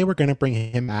think they were going to bring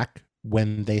him back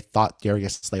when they thought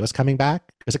Darius Slay was coming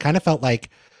back? Because it kind of felt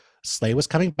like Slay was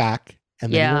coming back,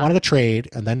 and then he wanted to trade,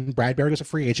 and then Bradberry was a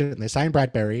free agent, and they signed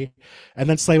Bradberry, and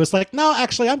then Slay was like, no,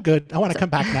 actually, I'm good. I want to come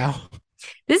back now.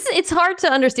 It's hard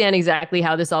to understand exactly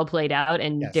how this all played out,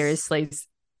 and Darius Slay's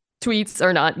tweets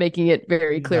are not making it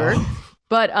very clear. No.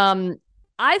 But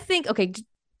I think,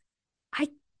 I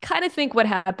kind of think what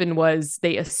happened was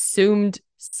they assumed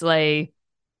Slay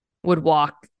would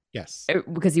walk,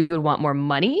 because he would want more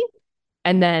money,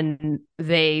 and then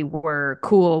they were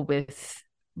cool with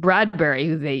Bradberry,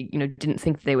 who they didn't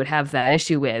think they would have that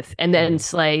issue with, and then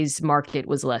Slay's market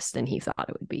was less than he thought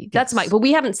it would be. That's but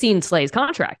we haven't seen Slay's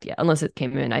contract yet, unless it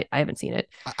came in. I haven't seen it.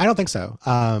 I don't think so.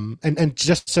 And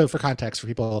just so for context for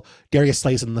people, Darius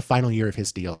Slay's in the final year of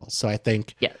his deal, so I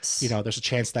think there's a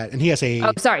chance that, and he has a.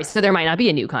 Oh, sorry. So there might not be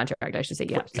a new contract. I should say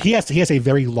He has a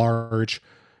very large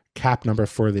cap number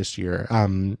for this year.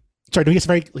 He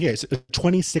has a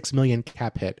 26 million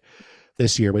cap hit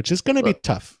this year, which is going to be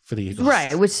tough for the Eagles.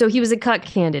 Right. So he was a cut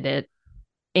candidate,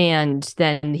 and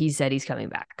then he said he's coming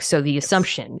back. So the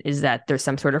assumption is that there's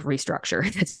some sort of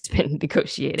restructure that's been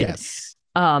negotiated. Yes.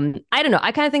 I don't know.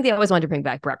 I kind of think they always wanted to bring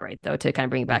back Bradberry, though, to kind of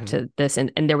bring it back to this.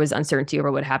 And there was uncertainty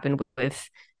over what happened with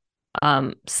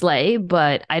Slay.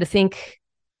 But I think,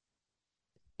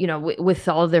 with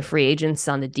all of their free agents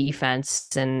on the defense,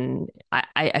 and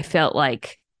I felt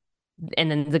like,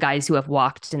 and then the guys who have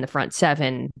walked in the front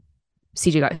seven,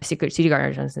 CJ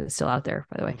Gardner-Johnson is still out there,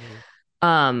 by the way.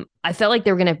 I felt like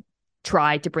they were going to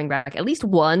try to bring back at least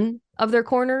one of their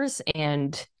corners,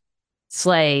 and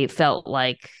Slay felt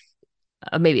like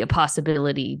maybe a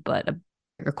possibility, but a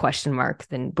bigger question mark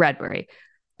than Bradberry.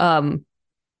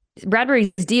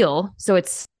 Bradberry's deal, so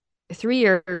it's 3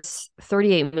 years,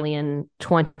 $38 million,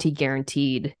 20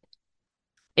 guaranteed,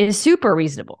 is super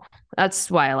reasonable.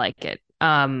 That's why I like it.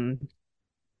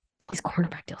 These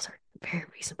cornerback deals are very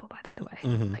reasonable, by the way.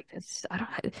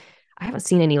 I haven't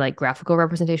seen any graphical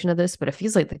representation of this, but it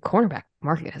feels like the cornerback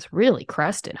market has really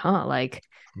crested, huh?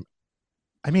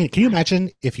 I mean, can you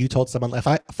imagine if you told someone, you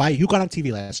got on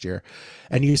TV last year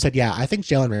and you said, I think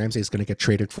Jalen Ramsey is going to get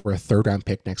traded for a 3rd round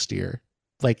pick next year.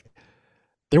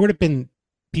 There would have been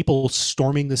people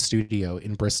storming the studio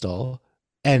in Bristol,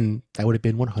 and that would have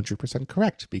been 100%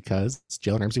 correct, because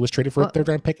Jalen Ramsey was traded for a 3rd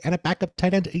round pick and a backup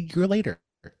tight end a year later.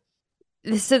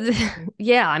 So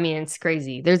I mean, it's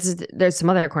crazy. There's some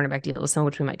other cornerback deals, some of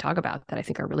which we might talk about, that I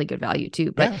think are really good value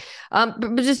too. But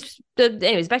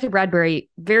anyways, back to Bradberry,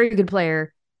 very good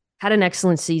player, had an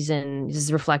excellent season. This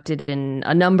is reflected in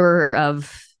a number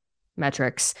of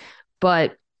metrics,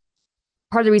 but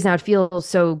part of the reason I would feel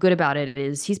so good about it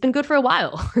is he's been good for a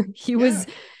while. He was,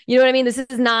 you know what I mean? This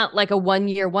is not like a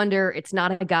 1-year wonder. It's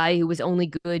not a guy who was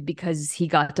only good because he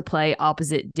got to play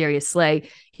opposite Darius Slay.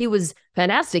 He was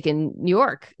fantastic in New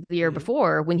York the year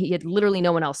before, when he had literally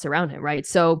no one else around him. Right.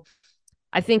 So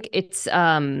I think it's,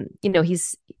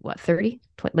 he's what, 30,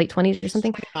 late 20s or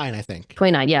something? 29, I think.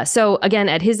 29. Yeah. So again,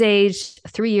 at his age, a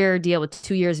 3-year deal with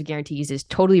 2 years of guarantees is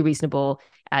totally reasonable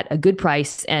at a good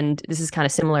price. And this is kind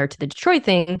of similar to the Detroit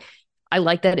thing. I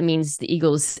like that it means the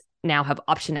Eagles now have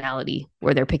optionality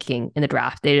where they're picking in the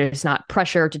draft. There's not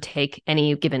pressure to take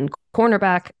any given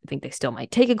cornerback. I think they still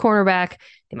might take a cornerback.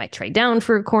 They might trade down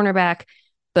for a cornerback,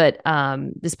 but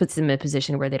this puts them in a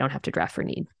position where they don't have to draft for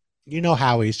need. You know,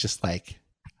 Howie's just like,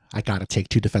 I got to take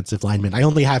 2 defensive linemen. I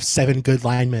only have 7 good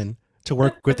linemen to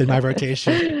work with in my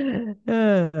rotation.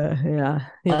 Yeah,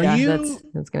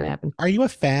 that's going to happen. Are you a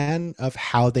fan of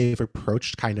how they've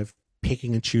approached kind of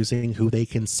picking and choosing who they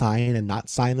can sign and not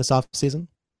sign this offseason?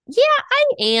 Yeah, I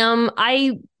am.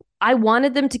 I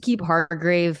wanted them to keep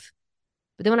Hargrave,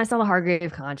 but then when I saw the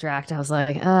Hargrave contract, I was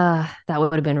like, that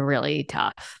would have been really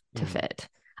tough to fit.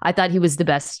 I thought he was the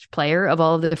best player of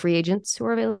all of the free agents who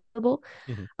are available.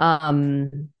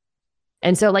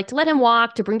 And so like to let him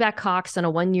walk, to bring back Cox on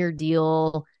a 1-year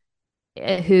deal,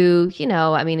 who, you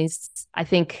know, I mean, I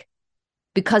think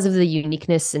because of the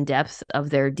uniqueness and depth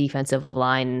of their defensive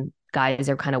line, guys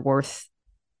are kind of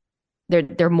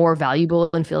they're more valuable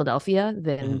in Philadelphia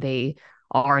than they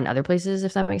are in other places,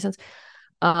 if that makes sense.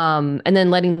 And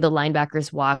then letting the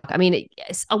linebackers walk. I mean,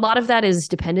 a lot of that is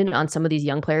dependent on some of these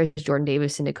young players, Jordan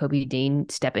Davis and Nakobe Dean,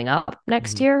 stepping up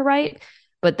next year, right?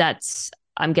 But that's,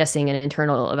 I'm guessing, an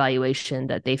internal evaluation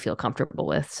that they feel comfortable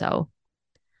with. So,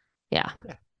 yeah.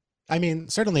 I mean,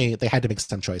 certainly they had to make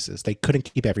some choices. They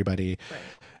couldn't keep everybody. Right.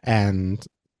 And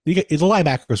the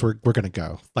linebackers were going to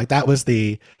go. Like, that was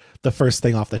the first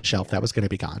thing off the shelf that was going to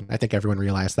be gone. I think everyone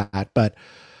realized that. But,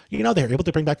 you know, they were able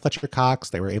to bring back Fletcher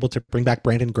Cox. They were able to bring back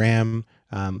Brandon Graham.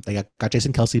 They got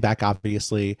Jason Kelsey back,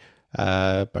 obviously.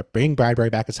 But bringing Bradbury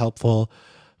back is helpful.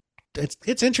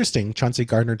 It's interesting. Chauncey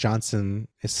Gardner-Johnson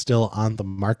is still on the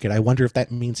market. I wonder if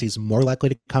that means he's more likely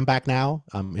to come back now,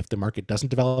 if the market doesn't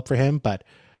develop for him. But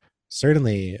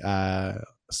certainly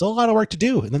still a lot of work to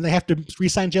do. And then they have to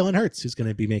re-sign Jalen Hurts, who's going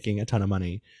to be making a ton of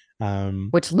money.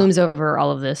 Which looms over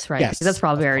all of this, right? Yes, because that's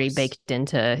probably already baked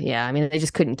into, I mean, they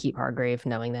just couldn't keep Hargrave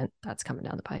knowing that that's coming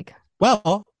down the pike.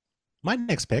 Well, my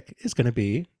next pick is going to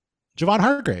be Javon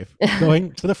Hargrave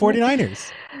going to the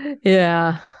 49ers.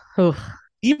 Yeah. Oof.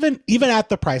 Even at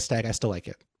the price tag, I still like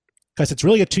it because it's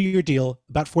really a 2-year deal,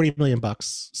 about $40 million.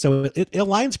 So it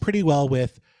aligns pretty well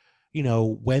with, you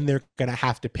know, when they're going to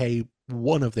have to pay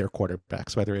one of their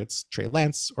quarterbacks, whether it's Trey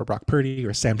Lance or Brock Purdy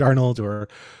or Sam Darnold or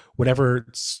whatever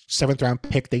 7th round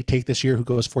pick they take this year who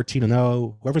goes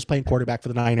 14-0, whoever's playing quarterback for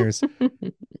the Niners,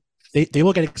 they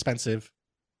will get expensive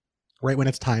right when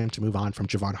it's time to move on from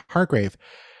Javon Hargrave.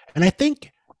 And I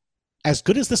think as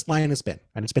good as this line has been,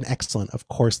 and it's been excellent, of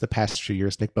course, the past few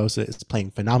years, Nick Bosa is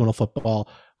playing phenomenal football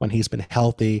when he's been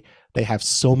healthy. They have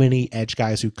so many edge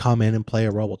guys who come in and play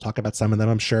a role. We'll talk about some of them,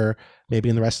 I'm sure, maybe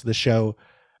in the rest of the show.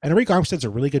 And Arik Armstead's a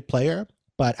really good player,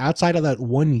 but outside of that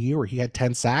 1 year where he had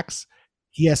 10 sacks,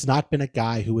 he has not been a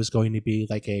guy who is going to be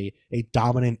like a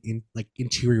dominant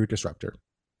interior disruptor.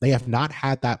 They have not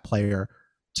had that player,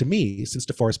 to me, since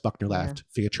DeForest Buckner left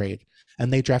via trade.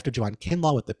 And they drafted Javon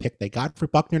Kinlaw with the pick they got for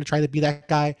Buckner to try to be that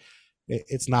guy.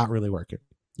 It's not really working.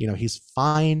 You know, he's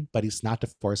fine, but he's not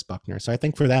DeForest Buckner. So I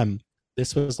think for them,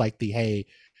 this was like hey,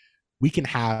 we can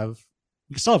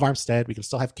still have Armstead, we can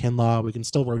still have Kinlaw, we can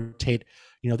still rotate,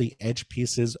 you know, the edge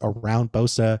pieces around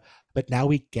Bosa, but now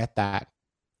we get that,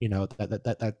 you know,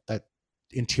 that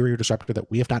interior disruptor that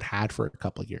we have not had for a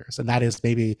couple of years. And that is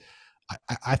maybe,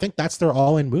 I think that's their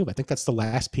all-in move. I think that's the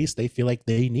last piece they feel like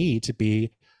they need to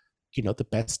be, you know, the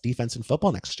best defense in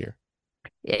football next year.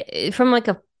 From like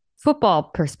a football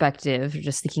perspective,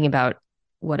 just thinking about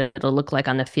what it'll look like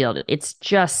on the field, it's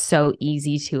just so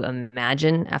easy to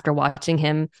imagine after watching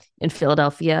him in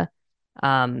Philadelphia,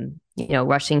 you know,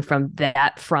 rushing from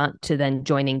that front to then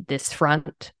joining this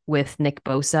front with Nick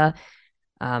Bosa,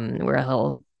 where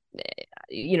he'll,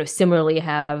 you know, similarly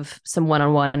have some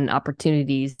one-on-one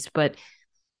opportunities. But,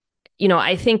 you know,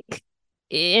 I think,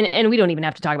 and we don't even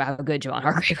have to talk about how good Javon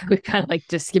Hargrave, we kind of like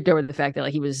just skipped over the fact that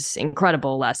like he was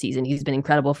incredible last season. He's been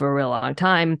incredible for a real long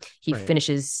time. He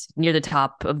finishes near the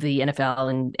top of the NFL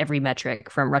in every metric,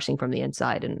 from rushing from the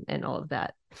inside and all of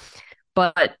that.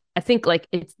 But I think like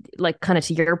it's like kind of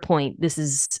to your point, this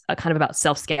is a kind of about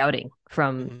self-scouting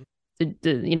from the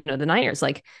you know, the Niners.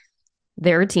 Like,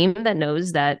 they're a team that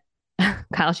knows that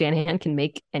Kyle Shanahan can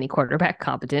make any quarterback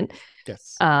competent.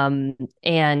 Yes.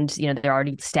 And, you know, they're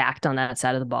already stacked on that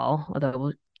side of the ball, although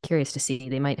we're curious to see,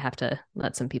 they might have to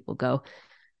let some people go.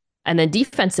 And then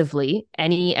defensively,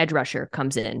 any edge rusher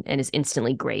comes in and is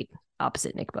instantly great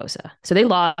opposite Nick Bosa. So they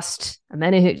lost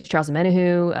Charles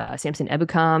Omenihu, Samson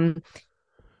Ebukam,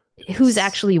 who's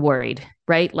actually worried,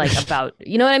 right? Like about,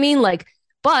 you know what I mean? Like,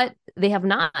 but they have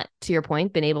not, to your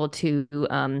point, been able to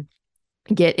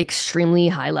get extremely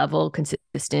high level,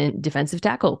 consistent defensive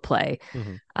tackle play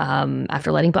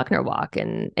after letting Buckner walk.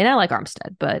 And I like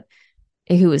Armstead, but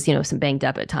who was, some banged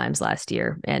up at times last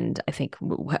year. And I think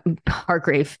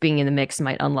Hargrave being in the mix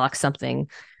might unlock something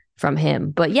from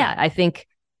him. But yeah, I think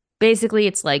basically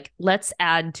it's like, let's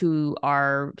add to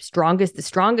the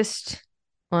strongest.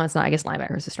 Well, it's not, I guess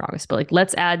linebacker is the strongest, but like,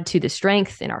 let's add to the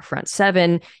strength in our front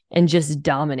seven and just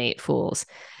dominate fools.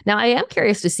 Now, I am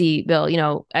curious to see,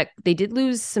 Bill, they did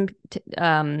lose some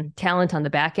talent on the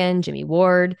back end. Jimmy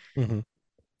Ward,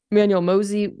 Emmanuel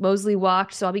Mosley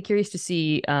walked. So I'll be curious to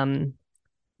see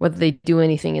whether they do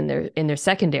anything in their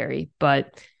secondary.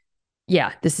 But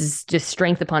yeah, this is just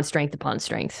strength upon strength upon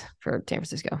strength for San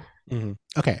Francisco.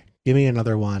 Okay. Give me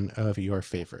another one of your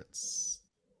favorites.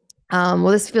 Well,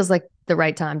 this feels like the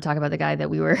right time to talk about the guy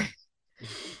that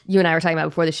you and I were talking about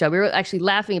before the show. We were actually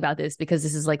laughing about this because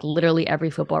this is like literally every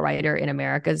football writer in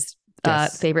America's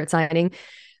favorite signing.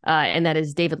 And that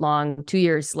is David Long, 2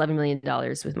 years, $11 million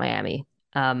with Miami.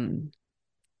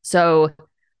 So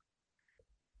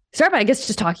start by, I guess,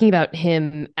 just talking about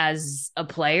him as a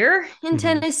player in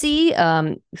Tennessee.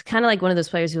 It's kind of like one of those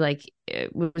players who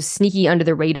was sneaky under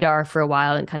the radar for a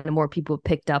while, and kind of more people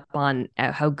picked up on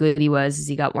how good he was as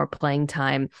he got more playing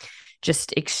time.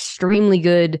 Just extremely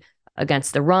good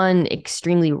against the run,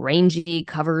 extremely rangy,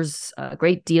 covers a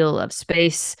great deal of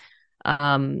space,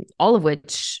 all of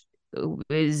which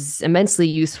is immensely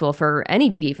useful for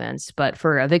any defense, but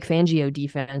for a Vic Fangio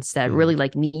defense that really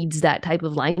needs that type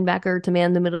of linebacker to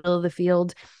man the middle of the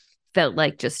field, felt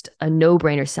like just a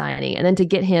no-brainer signing. And then to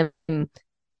get him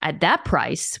at that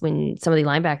price when some of the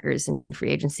linebackers in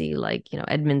free agency,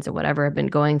 Edmonds or whatever, have been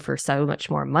going for so much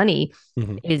more money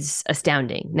is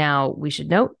astounding. Now, we should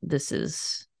note this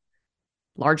is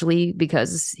largely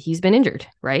because he's been injured,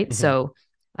 right? So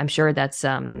I'm sure that's,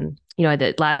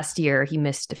 that last year he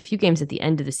missed a few games at the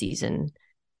end of the season.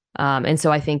 And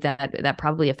so I think that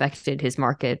probably affected his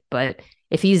market. But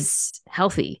if he's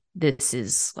healthy, this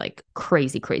is like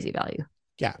crazy, crazy value.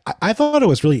 Yeah, I thought it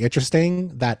was really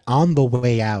interesting that on the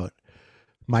way out,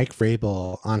 Mike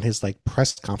Vrabel on his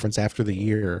press conference after the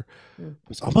year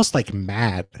was almost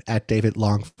mad at David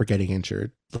Long for getting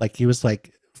injured. He was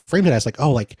framed it as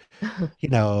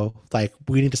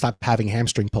we need to stop having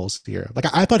hamstring pulls here.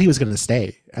 I thought he was going to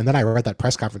stay. And then I read that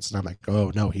press conference and I'm like,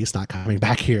 oh no, he's not coming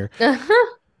back here.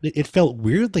 It felt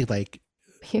weirdly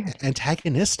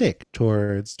antagonistic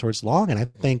towards Long. And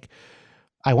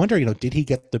I wonder, did he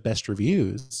get the best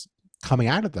reviews coming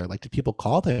out of there? Did people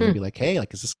call him and be like, hey,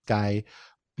 is this guy,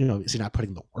 is he not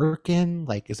putting the work in?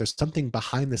 Is there something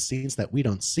behind the scenes that we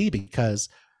don't see? Because,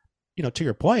 to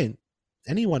your point,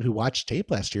 anyone who watched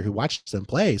tape last year, who watched them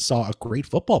play, saw a great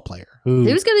football player who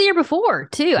he was good the year before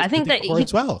too. I think that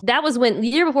that was when the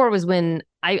year before was when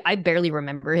I barely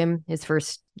remember him his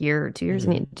first year or 2 years,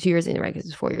 2 years in the right, because it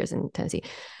was 4 years in Tennessee.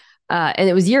 And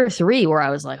it was year 3 where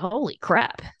I was like, holy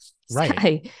crap. Right.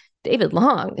 Guy, David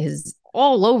Long is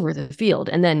all over the field.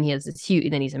 And then he has this huge,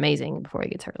 and then he's amazing before he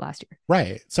gets hurt last year.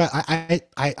 Right. So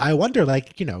I wonder,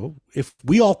 if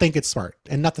we all think it's smart,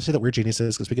 and not to say that we're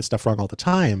geniuses because we get stuff wrong all the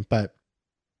time, but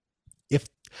if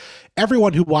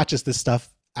everyone who watches this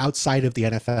stuff outside of the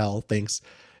NFL thinks,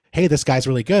 hey, this guy's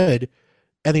really good,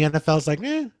 and the NFL's like,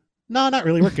 no, not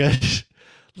really, we're good.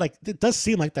 It does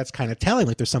seem like that's kind of telling,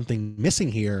 there's something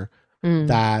missing here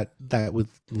that would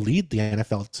lead the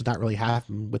NFL to not really have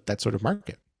him with that sort of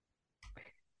market.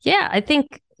 Yeah, I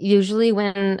think usually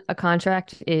when a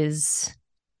contract is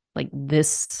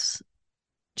this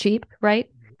cheap,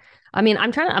 right? I mean, I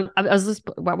was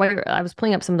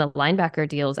pulling up some of the linebacker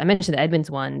deals. I mentioned the Edmonds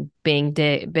one being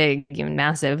big and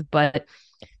massive, but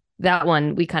that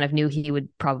one we kind of knew he would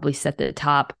probably set the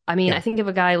top. I mean, I think of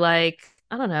a guy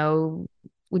I don't know,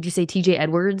 would you say TJ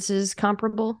Edwards is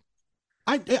comparable?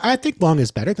 I think Long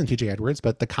is better than TJ Edwards,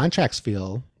 but the contracts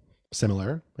feel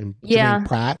similar. And Jermaine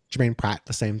Pratt,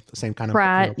 the same kind of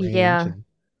Pratt,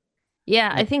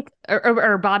 I think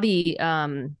or Bobby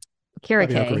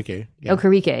Okereke.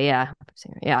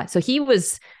 Yeah. So he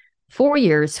was 4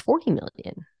 years, $40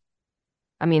 million.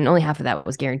 I mean, only half of that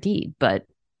was guaranteed, but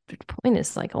the point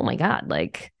is oh my God,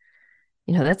 that's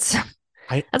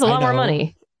a lot more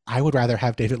money. I would rather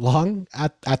have David Long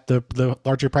at the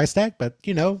larger price tag, but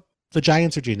the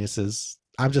Giants are geniuses.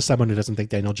 I'm just someone who doesn't think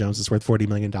Daniel Jones is worth $40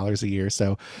 million a year.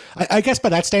 So I guess by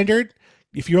that standard,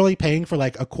 if you're only paying for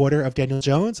a quarter of Daniel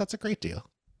Jones, that's a great deal.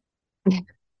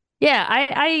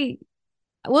 Yeah,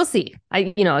 we'll see.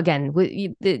 Again,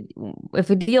 if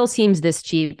a deal seems this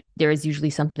cheap, there is usually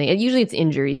something. Usually it's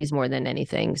injuries more than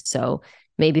anything. So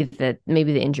maybe the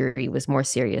injury was more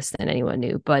serious than anyone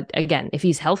knew. But again, if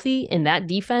he's healthy in that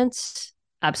defense,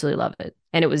 Absolutely love it.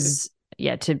 And it was,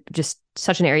 to just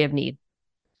such an area of need.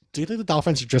 Do you think the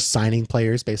Dolphins are just signing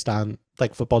players based on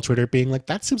like football Twitter being like,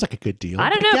 that seems like a good deal? I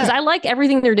don't know, Like, because I like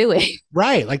everything they're doing.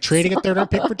 right. Like trading a third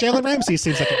round pick for Jalen Ramsey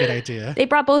seems like a good idea. They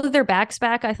brought both of their backs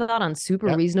back, I thought, on super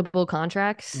reasonable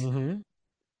contracts. Mm-hmm.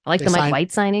 I like the Mike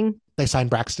White signing. They signed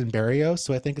Braxton Berrios,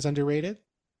 who I think is underrated.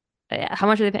 How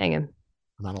much are they paying him?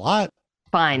 Not a lot.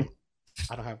 Fine.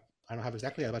 I don't have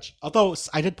exactly how much. Although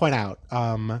I did point out,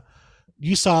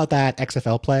 you saw that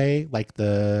XFL play, like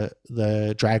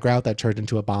the drag route that turned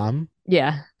into a bomb.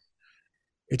 Yeah.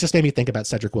 It just made me think about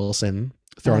Cedric Wilson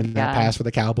throwing that pass for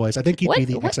the Cowboys. I think he'd be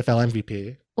the XFL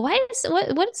MVP.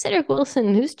 What Cedric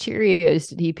Wilson? Whose Cheerios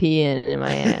did he pee in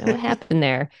Miami? What happened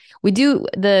there?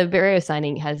 The Berrios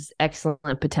signing has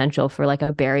excellent potential for like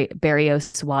a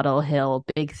Berrios Waddle Hill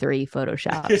Big Three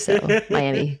Photoshop. So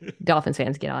Miami Dolphins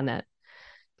fans, get on that.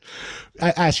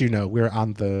 As you know,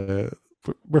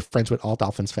 we're friends with all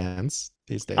Dolphins fans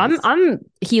these days. I'm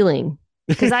healing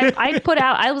because I put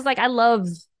out, I was like, I love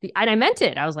and I meant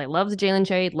it. I was like, love the Jalen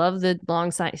trade, love the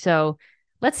long sign. So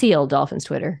let's heal Dolphins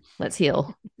Twitter. Let's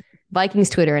heal.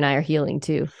 Vikings Twitter and I are healing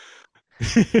too.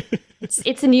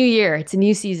 It's a new year. It's a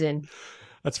new season.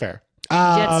 That's fair.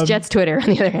 Jets Twitter on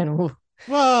the other hand. Ooh.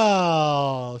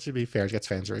 Well, to be fair, Jets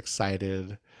fans are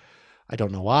excited. I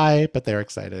don't know why, but they're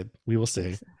excited. We will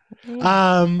see.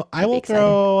 I will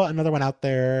throw another one out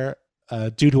there.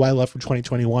 Dude who I love from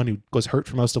 2021 who was hurt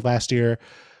for most of last year.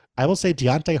 I will say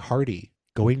Deontay Hardy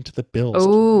going to the Bills.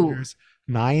 Oh,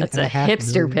 that's a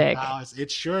hipster pick.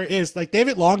 It sure is. Like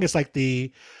David Long is like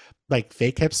the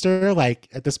fake hipster. Like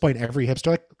at this point, every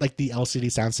hipster like the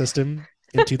LCD sound system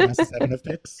in 2007 of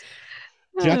picks.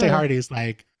 Deontay Hardy is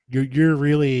like you're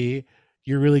really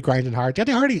grinding hard.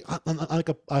 Deontay Hardy on like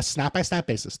a snap by snap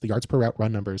basis, the yards per route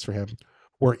run numbers for him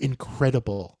were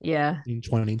incredible. Yeah. In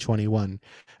 2021.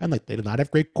 And like they did not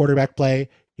have great quarterback play.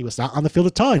 He was not on the field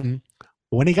a ton.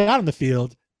 But when he got on the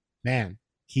field, man,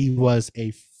 he was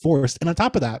a force. And on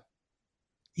top of that,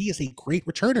 he is a great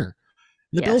returner.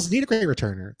 The Bills need a great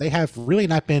returner. They have really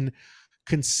not been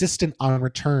consistent on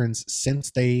returns since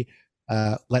they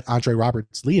let Andre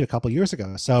Roberts leave a couple years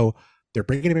ago. So they're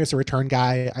bringing him as a return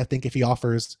guy. I think if he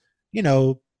offers,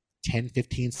 10,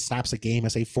 15 snaps a game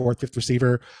as a fourth, fifth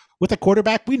receiver with a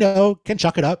quarterback we know can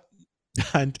chuck it up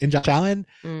and Josh Allen,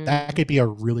 that could be a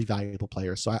really valuable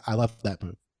player. So I love that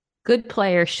move. Good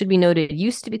player, should be noted,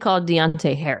 used to be called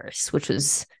Deontay Harris, which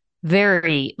was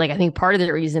very, I think part of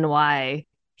the reason why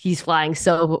he's flying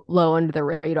so low under the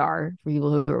radar for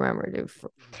people who remembered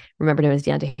him as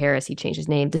Deontay Harris. He changed his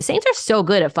name. The Saints are so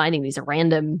good at finding these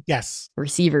random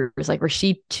receivers, like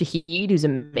Rashid Shaheed, who's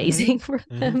amazing for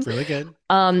them. Really good.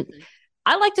 I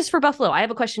like this for Buffalo. I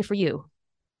have a question for you.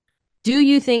 Do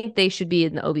you think they should be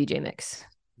in the OBJ mix?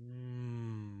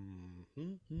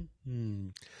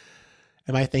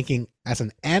 Am I thinking as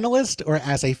an analyst or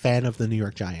as a fan of the New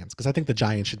York Giants? Because I think the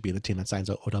Giants should be the team that signs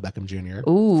Odell Beckham Jr.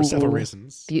 For several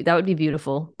reasons. That would be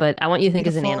beautiful, but I want you to think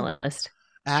as an analyst.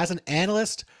 As an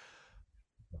analyst,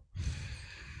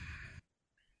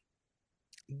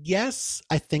 yes,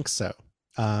 I think so.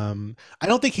 I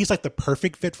don't think he's like the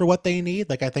perfect fit for what they need.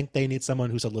 Like I think they need someone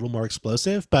who's a little more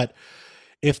explosive, but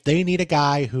if they need a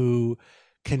guy who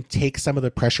can take some of the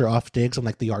pressure off Diggs on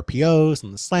like the RPOs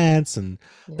and the slants and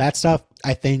that stuff,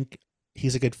 I think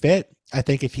he's a good fit. I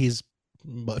think if he's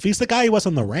the guy he was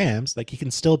on the Rams, like he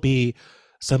can still be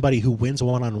somebody who wins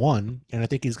one-on-one, and I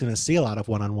think he's going to see a lot of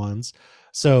one-on-ones.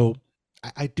 So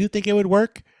I do think it would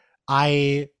work.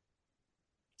 You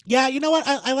know what?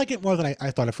 I like it more than I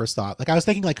thought at first thought. Like I was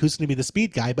thinking like who's going to be the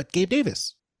speed guy, but Gabe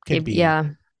Davis can be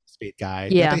the speed guy.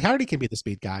 Yeah. I think Hardy can be the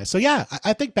speed guy. So yeah,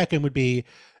 I think Beckham would be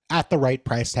at the right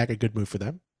price tag, a good move for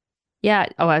them. Yeah.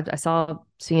 Oh, I saw,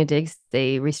 speaking of Diggs,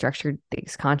 they restructured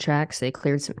Diggs' contracts. They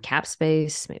cleared some cap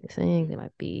space. Made me think they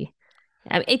might be.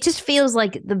 It just feels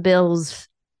like the Bills.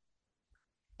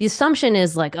 The assumption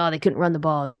is like, oh, they couldn't run the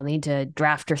ball. They need to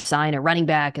draft or sign a running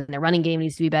back, and their running game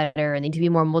needs to be better, and they need to be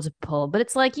more multiple. But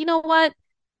it's like, you know what?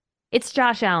 It's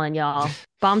Josh Allen, y'all.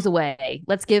 Bombs away.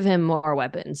 Let's give him more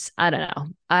weapons. I don't know.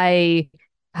 I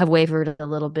have wavered a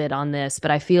little bit on this, but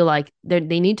I feel like they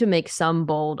need to make some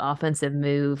bold offensive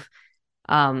move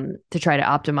to try to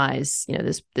optimize,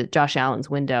 the Josh Allen's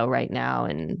window right now.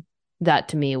 And that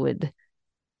to me would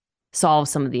solve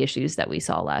some of the issues that we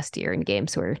saw last year in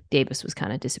games where Davis was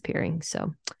kind of disappearing.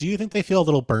 So do you think they feel a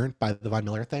little burnt by the Von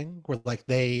Miller thing where like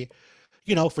they,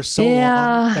 for so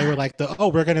long they were like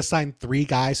we're going to sign 3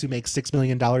 guys who make $6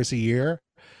 million a year.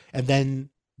 And then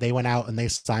they went out and they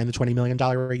signed the $20 million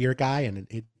a year guy, and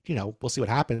it we'll see what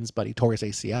happens, but he tore his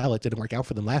ACL. It didn't work out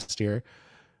for them last year.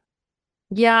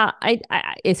 Yeah, I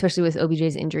especially with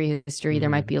OBJ's injury history, there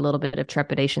might be a little bit of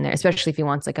trepidation there, especially if he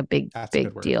wants like a big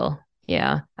deal.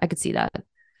 Yeah, I could see that.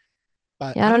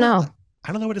 But yeah, I don't know.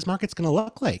 I don't know what his market's going to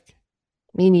look like.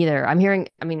 Me neither. I'm hearing,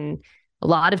 I mean, a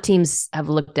lot of teams have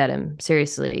looked at him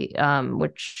seriously,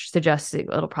 which suggests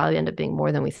it'll probably end up being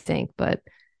more than we think. But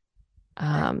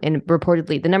and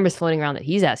reportedly, the numbers floating around that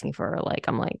he's asking for are like,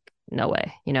 I'm like, no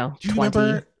way. You know, do you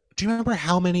remember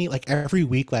how many, like every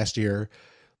week last year,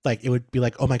 like it would be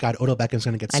like, oh my God, Odell Beckham's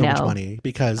going to get so much money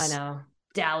because I know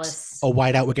Dallas, a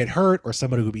wideout would get hurt or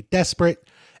somebody would be desperate.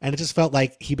 And it just felt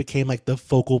like he became like the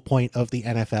focal point of the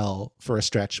NFL for a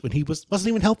stretch when he wasn't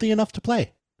even healthy enough to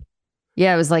play.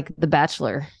 Yeah, it was like The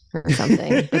Bachelor or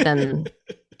something. But then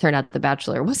turned out The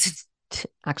Bachelor wasn't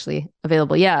actually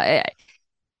available. Yeah.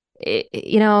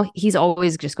 You know, he's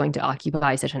always just going to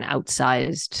occupy such an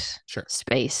outsized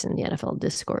space in the NFL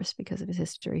discourse because of his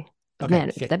history. Okay,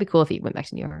 man, that'd be cool if he went back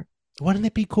to New York. Wouldn't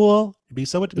it be cool? It'd be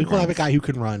so much cool to have a guy who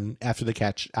can run after the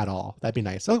catch at all. That'd be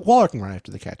nice. So Waller can run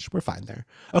after the catch. We're fine there.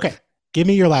 Okay, give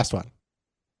me your last one.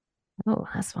 Oh,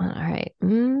 last one. All right.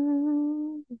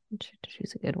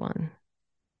 Choose a good one.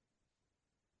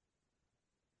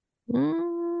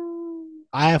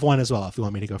 I have one as well if you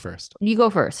want me to go first. You go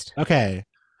first. Okay.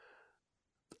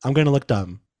 I'm going to look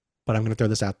dumb, but I'm going to throw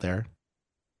this out there.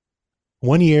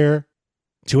 1 year,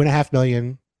 $2.5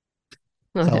 million.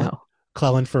 Oh, no.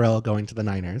 Clelin Ferrell going to the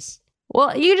Niners.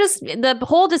 Well, the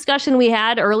whole discussion we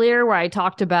had earlier where I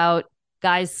talked about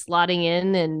guys slotting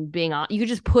in and being on, you could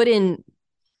just put in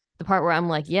the part where I'm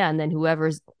like, yeah, and then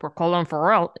whoever's for Clelin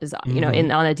Ferrell is, you know,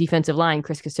 on a defensive line,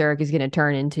 Chris Kasarik is going to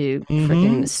turn into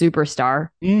freaking superstar.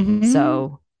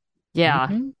 So, yeah.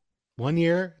 1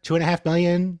 year, $2.5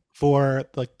 million for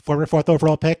like former 4th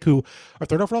overall pick or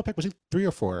 3rd overall pick. Was he 3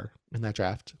 or 4 in that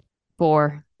draft?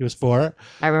 4. He was 4.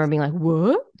 I remember being like,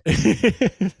 what?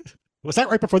 Was that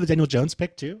right before the Daniel Jones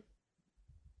pick too?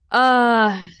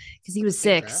 Because he was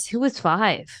 6. Who was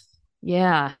 5?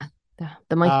 Yeah,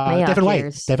 the Mike Mayock Devin White.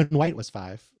 years. Devin White was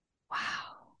 5. Wow,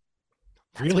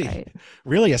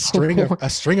 really a string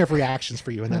of reactions for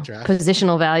you in that draft.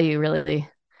 Positional value really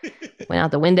went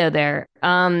out the window there.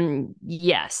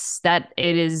 Yes, that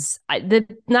it is. The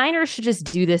Niners should just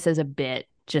do this as a bit,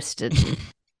 just to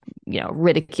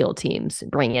ridicule teams,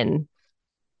 bring in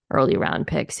early round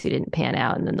picks who didn't pan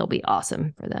out, and then they'll be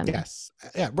awesome for them. Yes.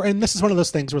 Yeah. And this is one of those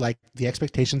things where like the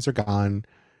expectations are gone.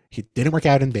 He didn't work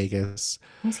out in Vegas.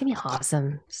 He's going to be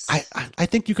awesome. I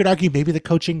think you could argue maybe the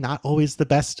coaching not always the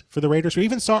best for the Raiders. We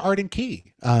even saw Arden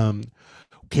Key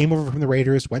came over from the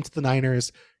Raiders, went to the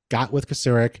Niners, got with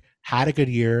Kasarik, had a good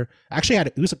year.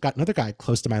 Actually got another guy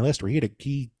close to my list where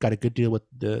he got a good deal with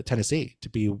the Tennessee to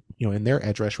be, in their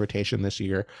edge rush rotation this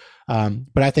year.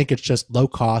 But I think it's just low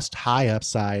cost, high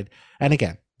upside. And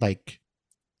again, like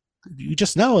you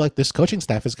just know, like this coaching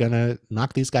staff is going to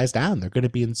knock these guys down. They're going to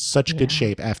be in such good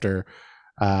shape after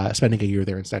spending a year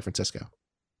there in San Francisco.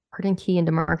 Arden Key and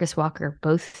DeMarcus Walker,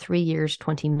 both 3 years,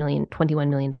 $21 million.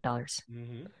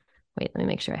 Wait, let me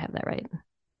make sure I have that right.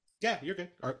 Yeah, you're good.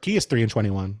 Key is 3 and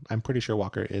 21. I'm pretty sure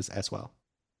Walker is as well.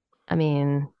 I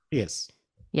mean, he is.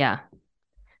 Yeah.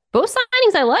 Both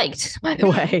signings I liked, by the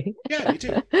way. Yeah, me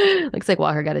too. Looks like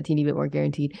Walker got a teeny bit more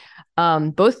guaranteed.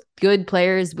 Both good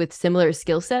players with similar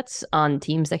skill sets on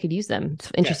teams that could use them.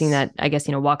 It's interesting that I guess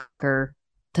Walker,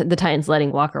 the Titans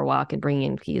letting Walker walk and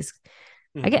bringing in Keys.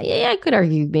 I could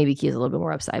argue maybe Key is a little bit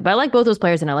more upside, but I like both those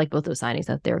players and I like both those signings.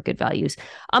 That they're good values.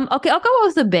 Okay, I'll go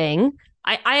with the bang.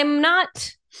 I am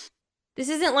not. This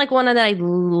isn't like one that I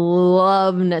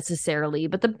love necessarily,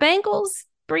 but the Bengals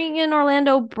bringing in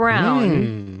Orlando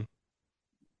Brown.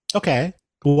 Okay.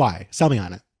 Why? Sell me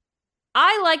on it.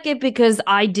 I like it because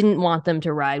I didn't want them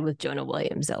to ride with Jonah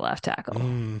Williams at left tackle.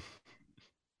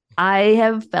 I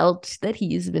have felt that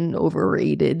he's been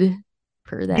overrated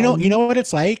for them. You know what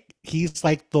it's like? He's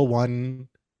like the one,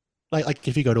 like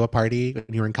if you go to a party when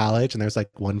you're in college and there's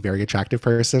like one very attractive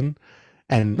person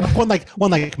and one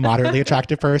moderately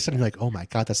attractive person, you're like, oh my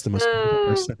God, that's the most beautiful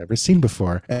person I've ever seen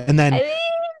before. And then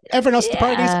everyone else at the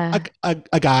party is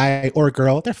a guy or a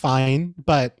girl. They're fine.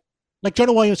 But like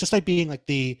Jonah Williams, just like being like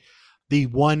the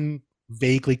one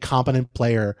vaguely competent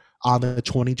player on the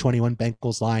 2021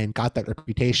 Bengals line, got that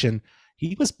reputation.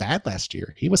 He was bad last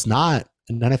year. He was not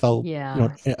an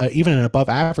NFL, even an above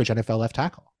average NFL left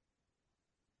tackle.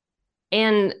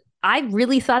 And I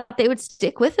really thought they would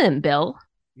stick with him, Bill.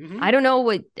 I don't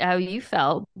know how you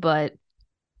felt, but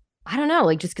I don't know,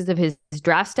 like just because of his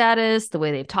draft status, the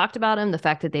way they've talked about him, the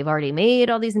fact that they've already made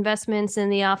all these investments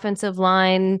in the offensive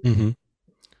line. I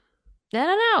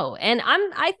don't know. And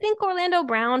I think Orlando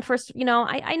Brown first,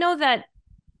 I know that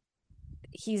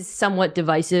he's somewhat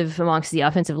divisive amongst the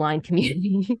offensive line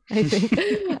community, I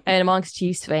think, and amongst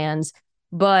Chiefs fans.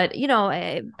 But,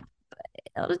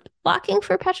 blocking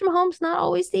for Patrick Mahomes not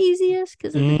always the easiest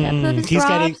because of the depth of his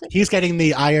drops. He's getting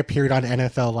the I appeared on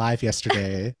NFL Live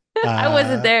yesterday. I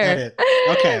wasn't there.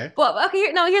 Okay. Well,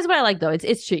 here's what I like, though.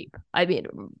 It's cheap. I mean,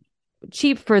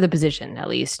 cheap for the position, at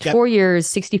least. Yep. 4 years,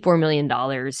 $64 million,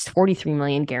 $43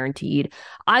 million guaranteed.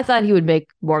 I thought he would make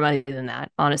more money than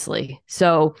that, honestly.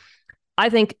 So I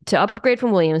think to upgrade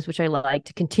from Williams, which I like,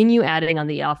 to continue adding on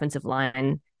the offensive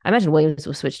line. I imagine Williams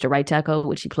will switch to right tackle,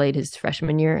 which he played his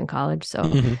freshman year in college. So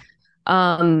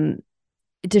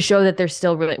to show that they're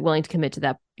still really willing to commit to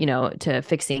that, to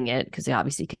fixing it, because they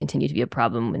obviously continue to be a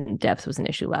problem when depth was an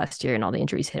issue last year and all the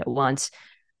injuries hit at once.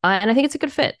 And I think it's a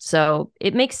good fit. So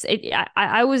it makes it.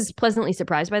 I was pleasantly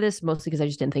surprised by this, mostly because I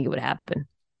just didn't think it would happen.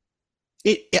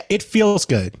 It feels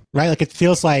good, right? Like it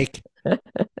feels like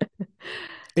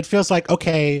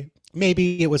okay,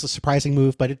 maybe it was a surprising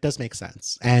move, but it does make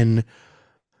sense. And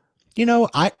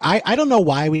I don't know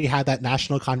why we had that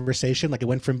national conversation. Like it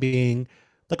went from being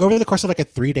like over the course of like a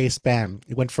 3-day span,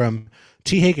 it went from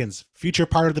T. Higgins, future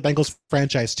part of the Bengals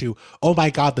franchise, to, oh my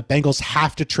God, the Bengals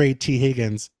have to trade T.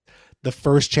 Higgins the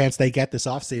first chance they get this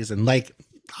offseason. Like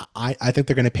I think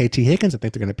they're going to pay T. Higgins. I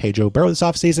think they're going to pay Joe Burrow this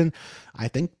offseason. I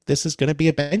think this is going to be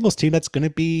a Bengals team that's going to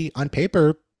be on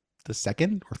paper the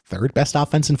second or third best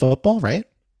offense in football, right?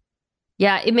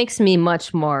 Yeah, it makes me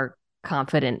much more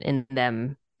confident in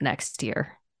them next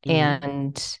year.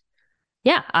 And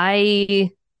yeah,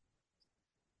 I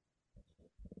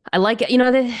like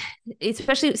it.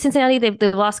 Especially Cincinnati, they've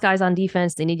lost guys on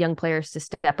defense. They need young players to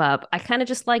step up. I kind of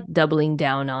just like doubling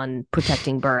down on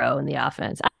protecting Burrow in the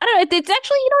offense. I don't know. It's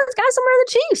actually, this guy's somewhere in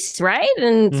the Chiefs, right?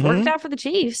 And it's worked out for the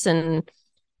Chiefs. And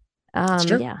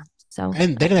yeah. So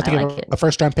and they didn't have to give a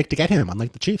first round pick to get him,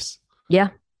 unlike the Chiefs. Yeah,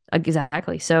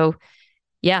 exactly. So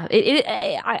yeah,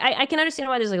 I can understand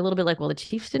why there's like a little bit like, well, the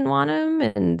Chiefs didn't want him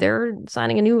and they're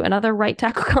signing another right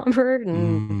tackle convert.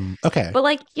 And okay. But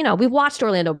we've watched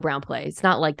Orlando Brown play. It's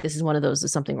not like this is one of those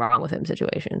there's something wrong with him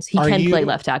situations. He can play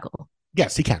left tackle.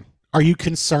 Yes, he can. Are you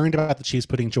concerned about the Chiefs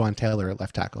putting Juwan Taylor at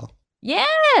left tackle?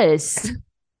 Yes.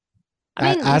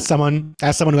 I mean, as someone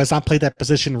who has not played that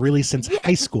position really since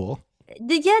high school.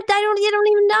 Yeah, I don't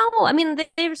even know. I mean,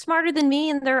 they're smarter than me,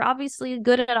 and they're obviously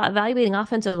good at evaluating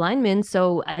offensive linemen.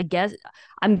 So I guess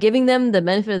I'm giving them the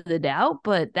benefit of the doubt.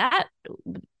 But I'm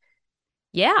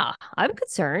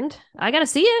concerned. I got to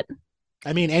see it.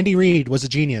 I mean, Andy Reid was a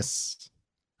genius.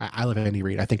 I love Andy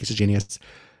Reid. I think he's a genius.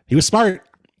 He was smart.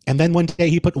 And then one day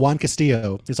he put Juan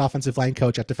Castillo, his offensive line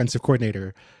coach, at defensive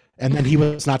coordinator. And then he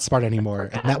was not smart anymore.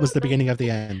 And that was the beginning of the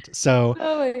end. So,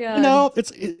 oh my God.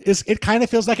 It kind of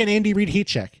feels like an Andy Reid heat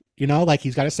check. Like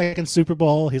he's got a second Super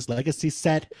Bowl. His legacy's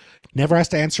set. Never has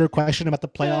to answer a question about the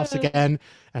playoffs again.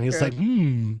 And he's like,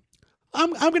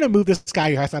 I'm going to move this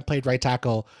guy who has not played right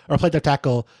tackle or played left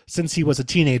tackle since he was a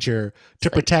teenager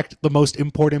to protect the most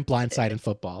important blind side in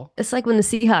football. It's like when the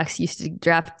Seahawks used to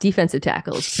draft defensive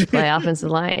tackles to play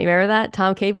offensive line. You remember that?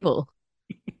 Tom Capel.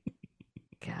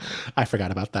 God. I forgot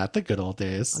about that. The good old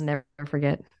days. I'll never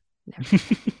forget.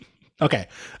 Okay.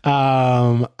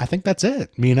 I think that's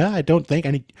it, Mina. I don't think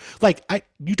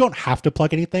you don't have to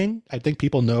plug anything. I think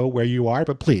people know where you are,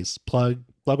 but please plug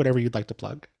whatever you'd like to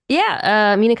plug.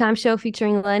 Yeah. Mina Kimes Show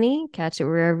featuring Lenny. Catch it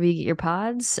wherever you get your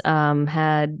pods.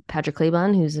 Had Patrick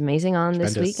Claybon, who's amazing, on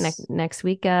this week. Next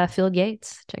week, Phil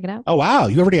Gates. Check it out. Oh, wow.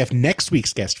 You already have next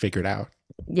week's guest figured out.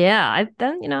 Yeah. I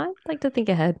like to think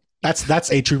ahead.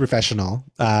 That's a true professional.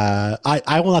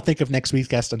 I will not think of next week's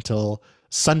guest until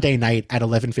Sunday night at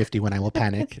 11:50 when I will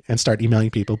panic and start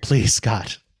emailing people. Please,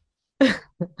 God.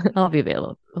 I'll be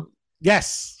available.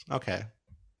 Yes. Okay.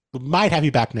 We might have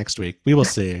you back next week. We will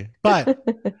see. But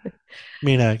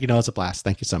Mina, it's a blast.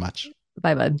 Thank you so much.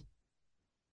 Bye, bud.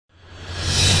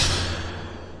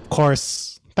 Of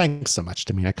course, thanks so much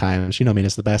to Mina Kimes.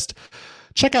 Mina's the best.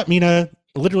 Check out Mina.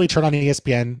 Literally turn on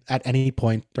ESPN at any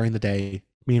point during the day.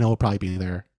 Mina will probably be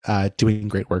there doing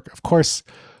great work. Of course,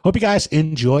 hope you guys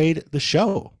enjoyed the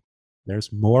show.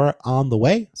 There's more on the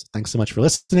way. So thanks so much for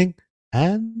listening.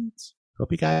 And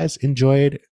hope you guys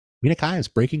enjoyed Mina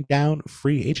Kimes breaking down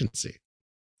free agency.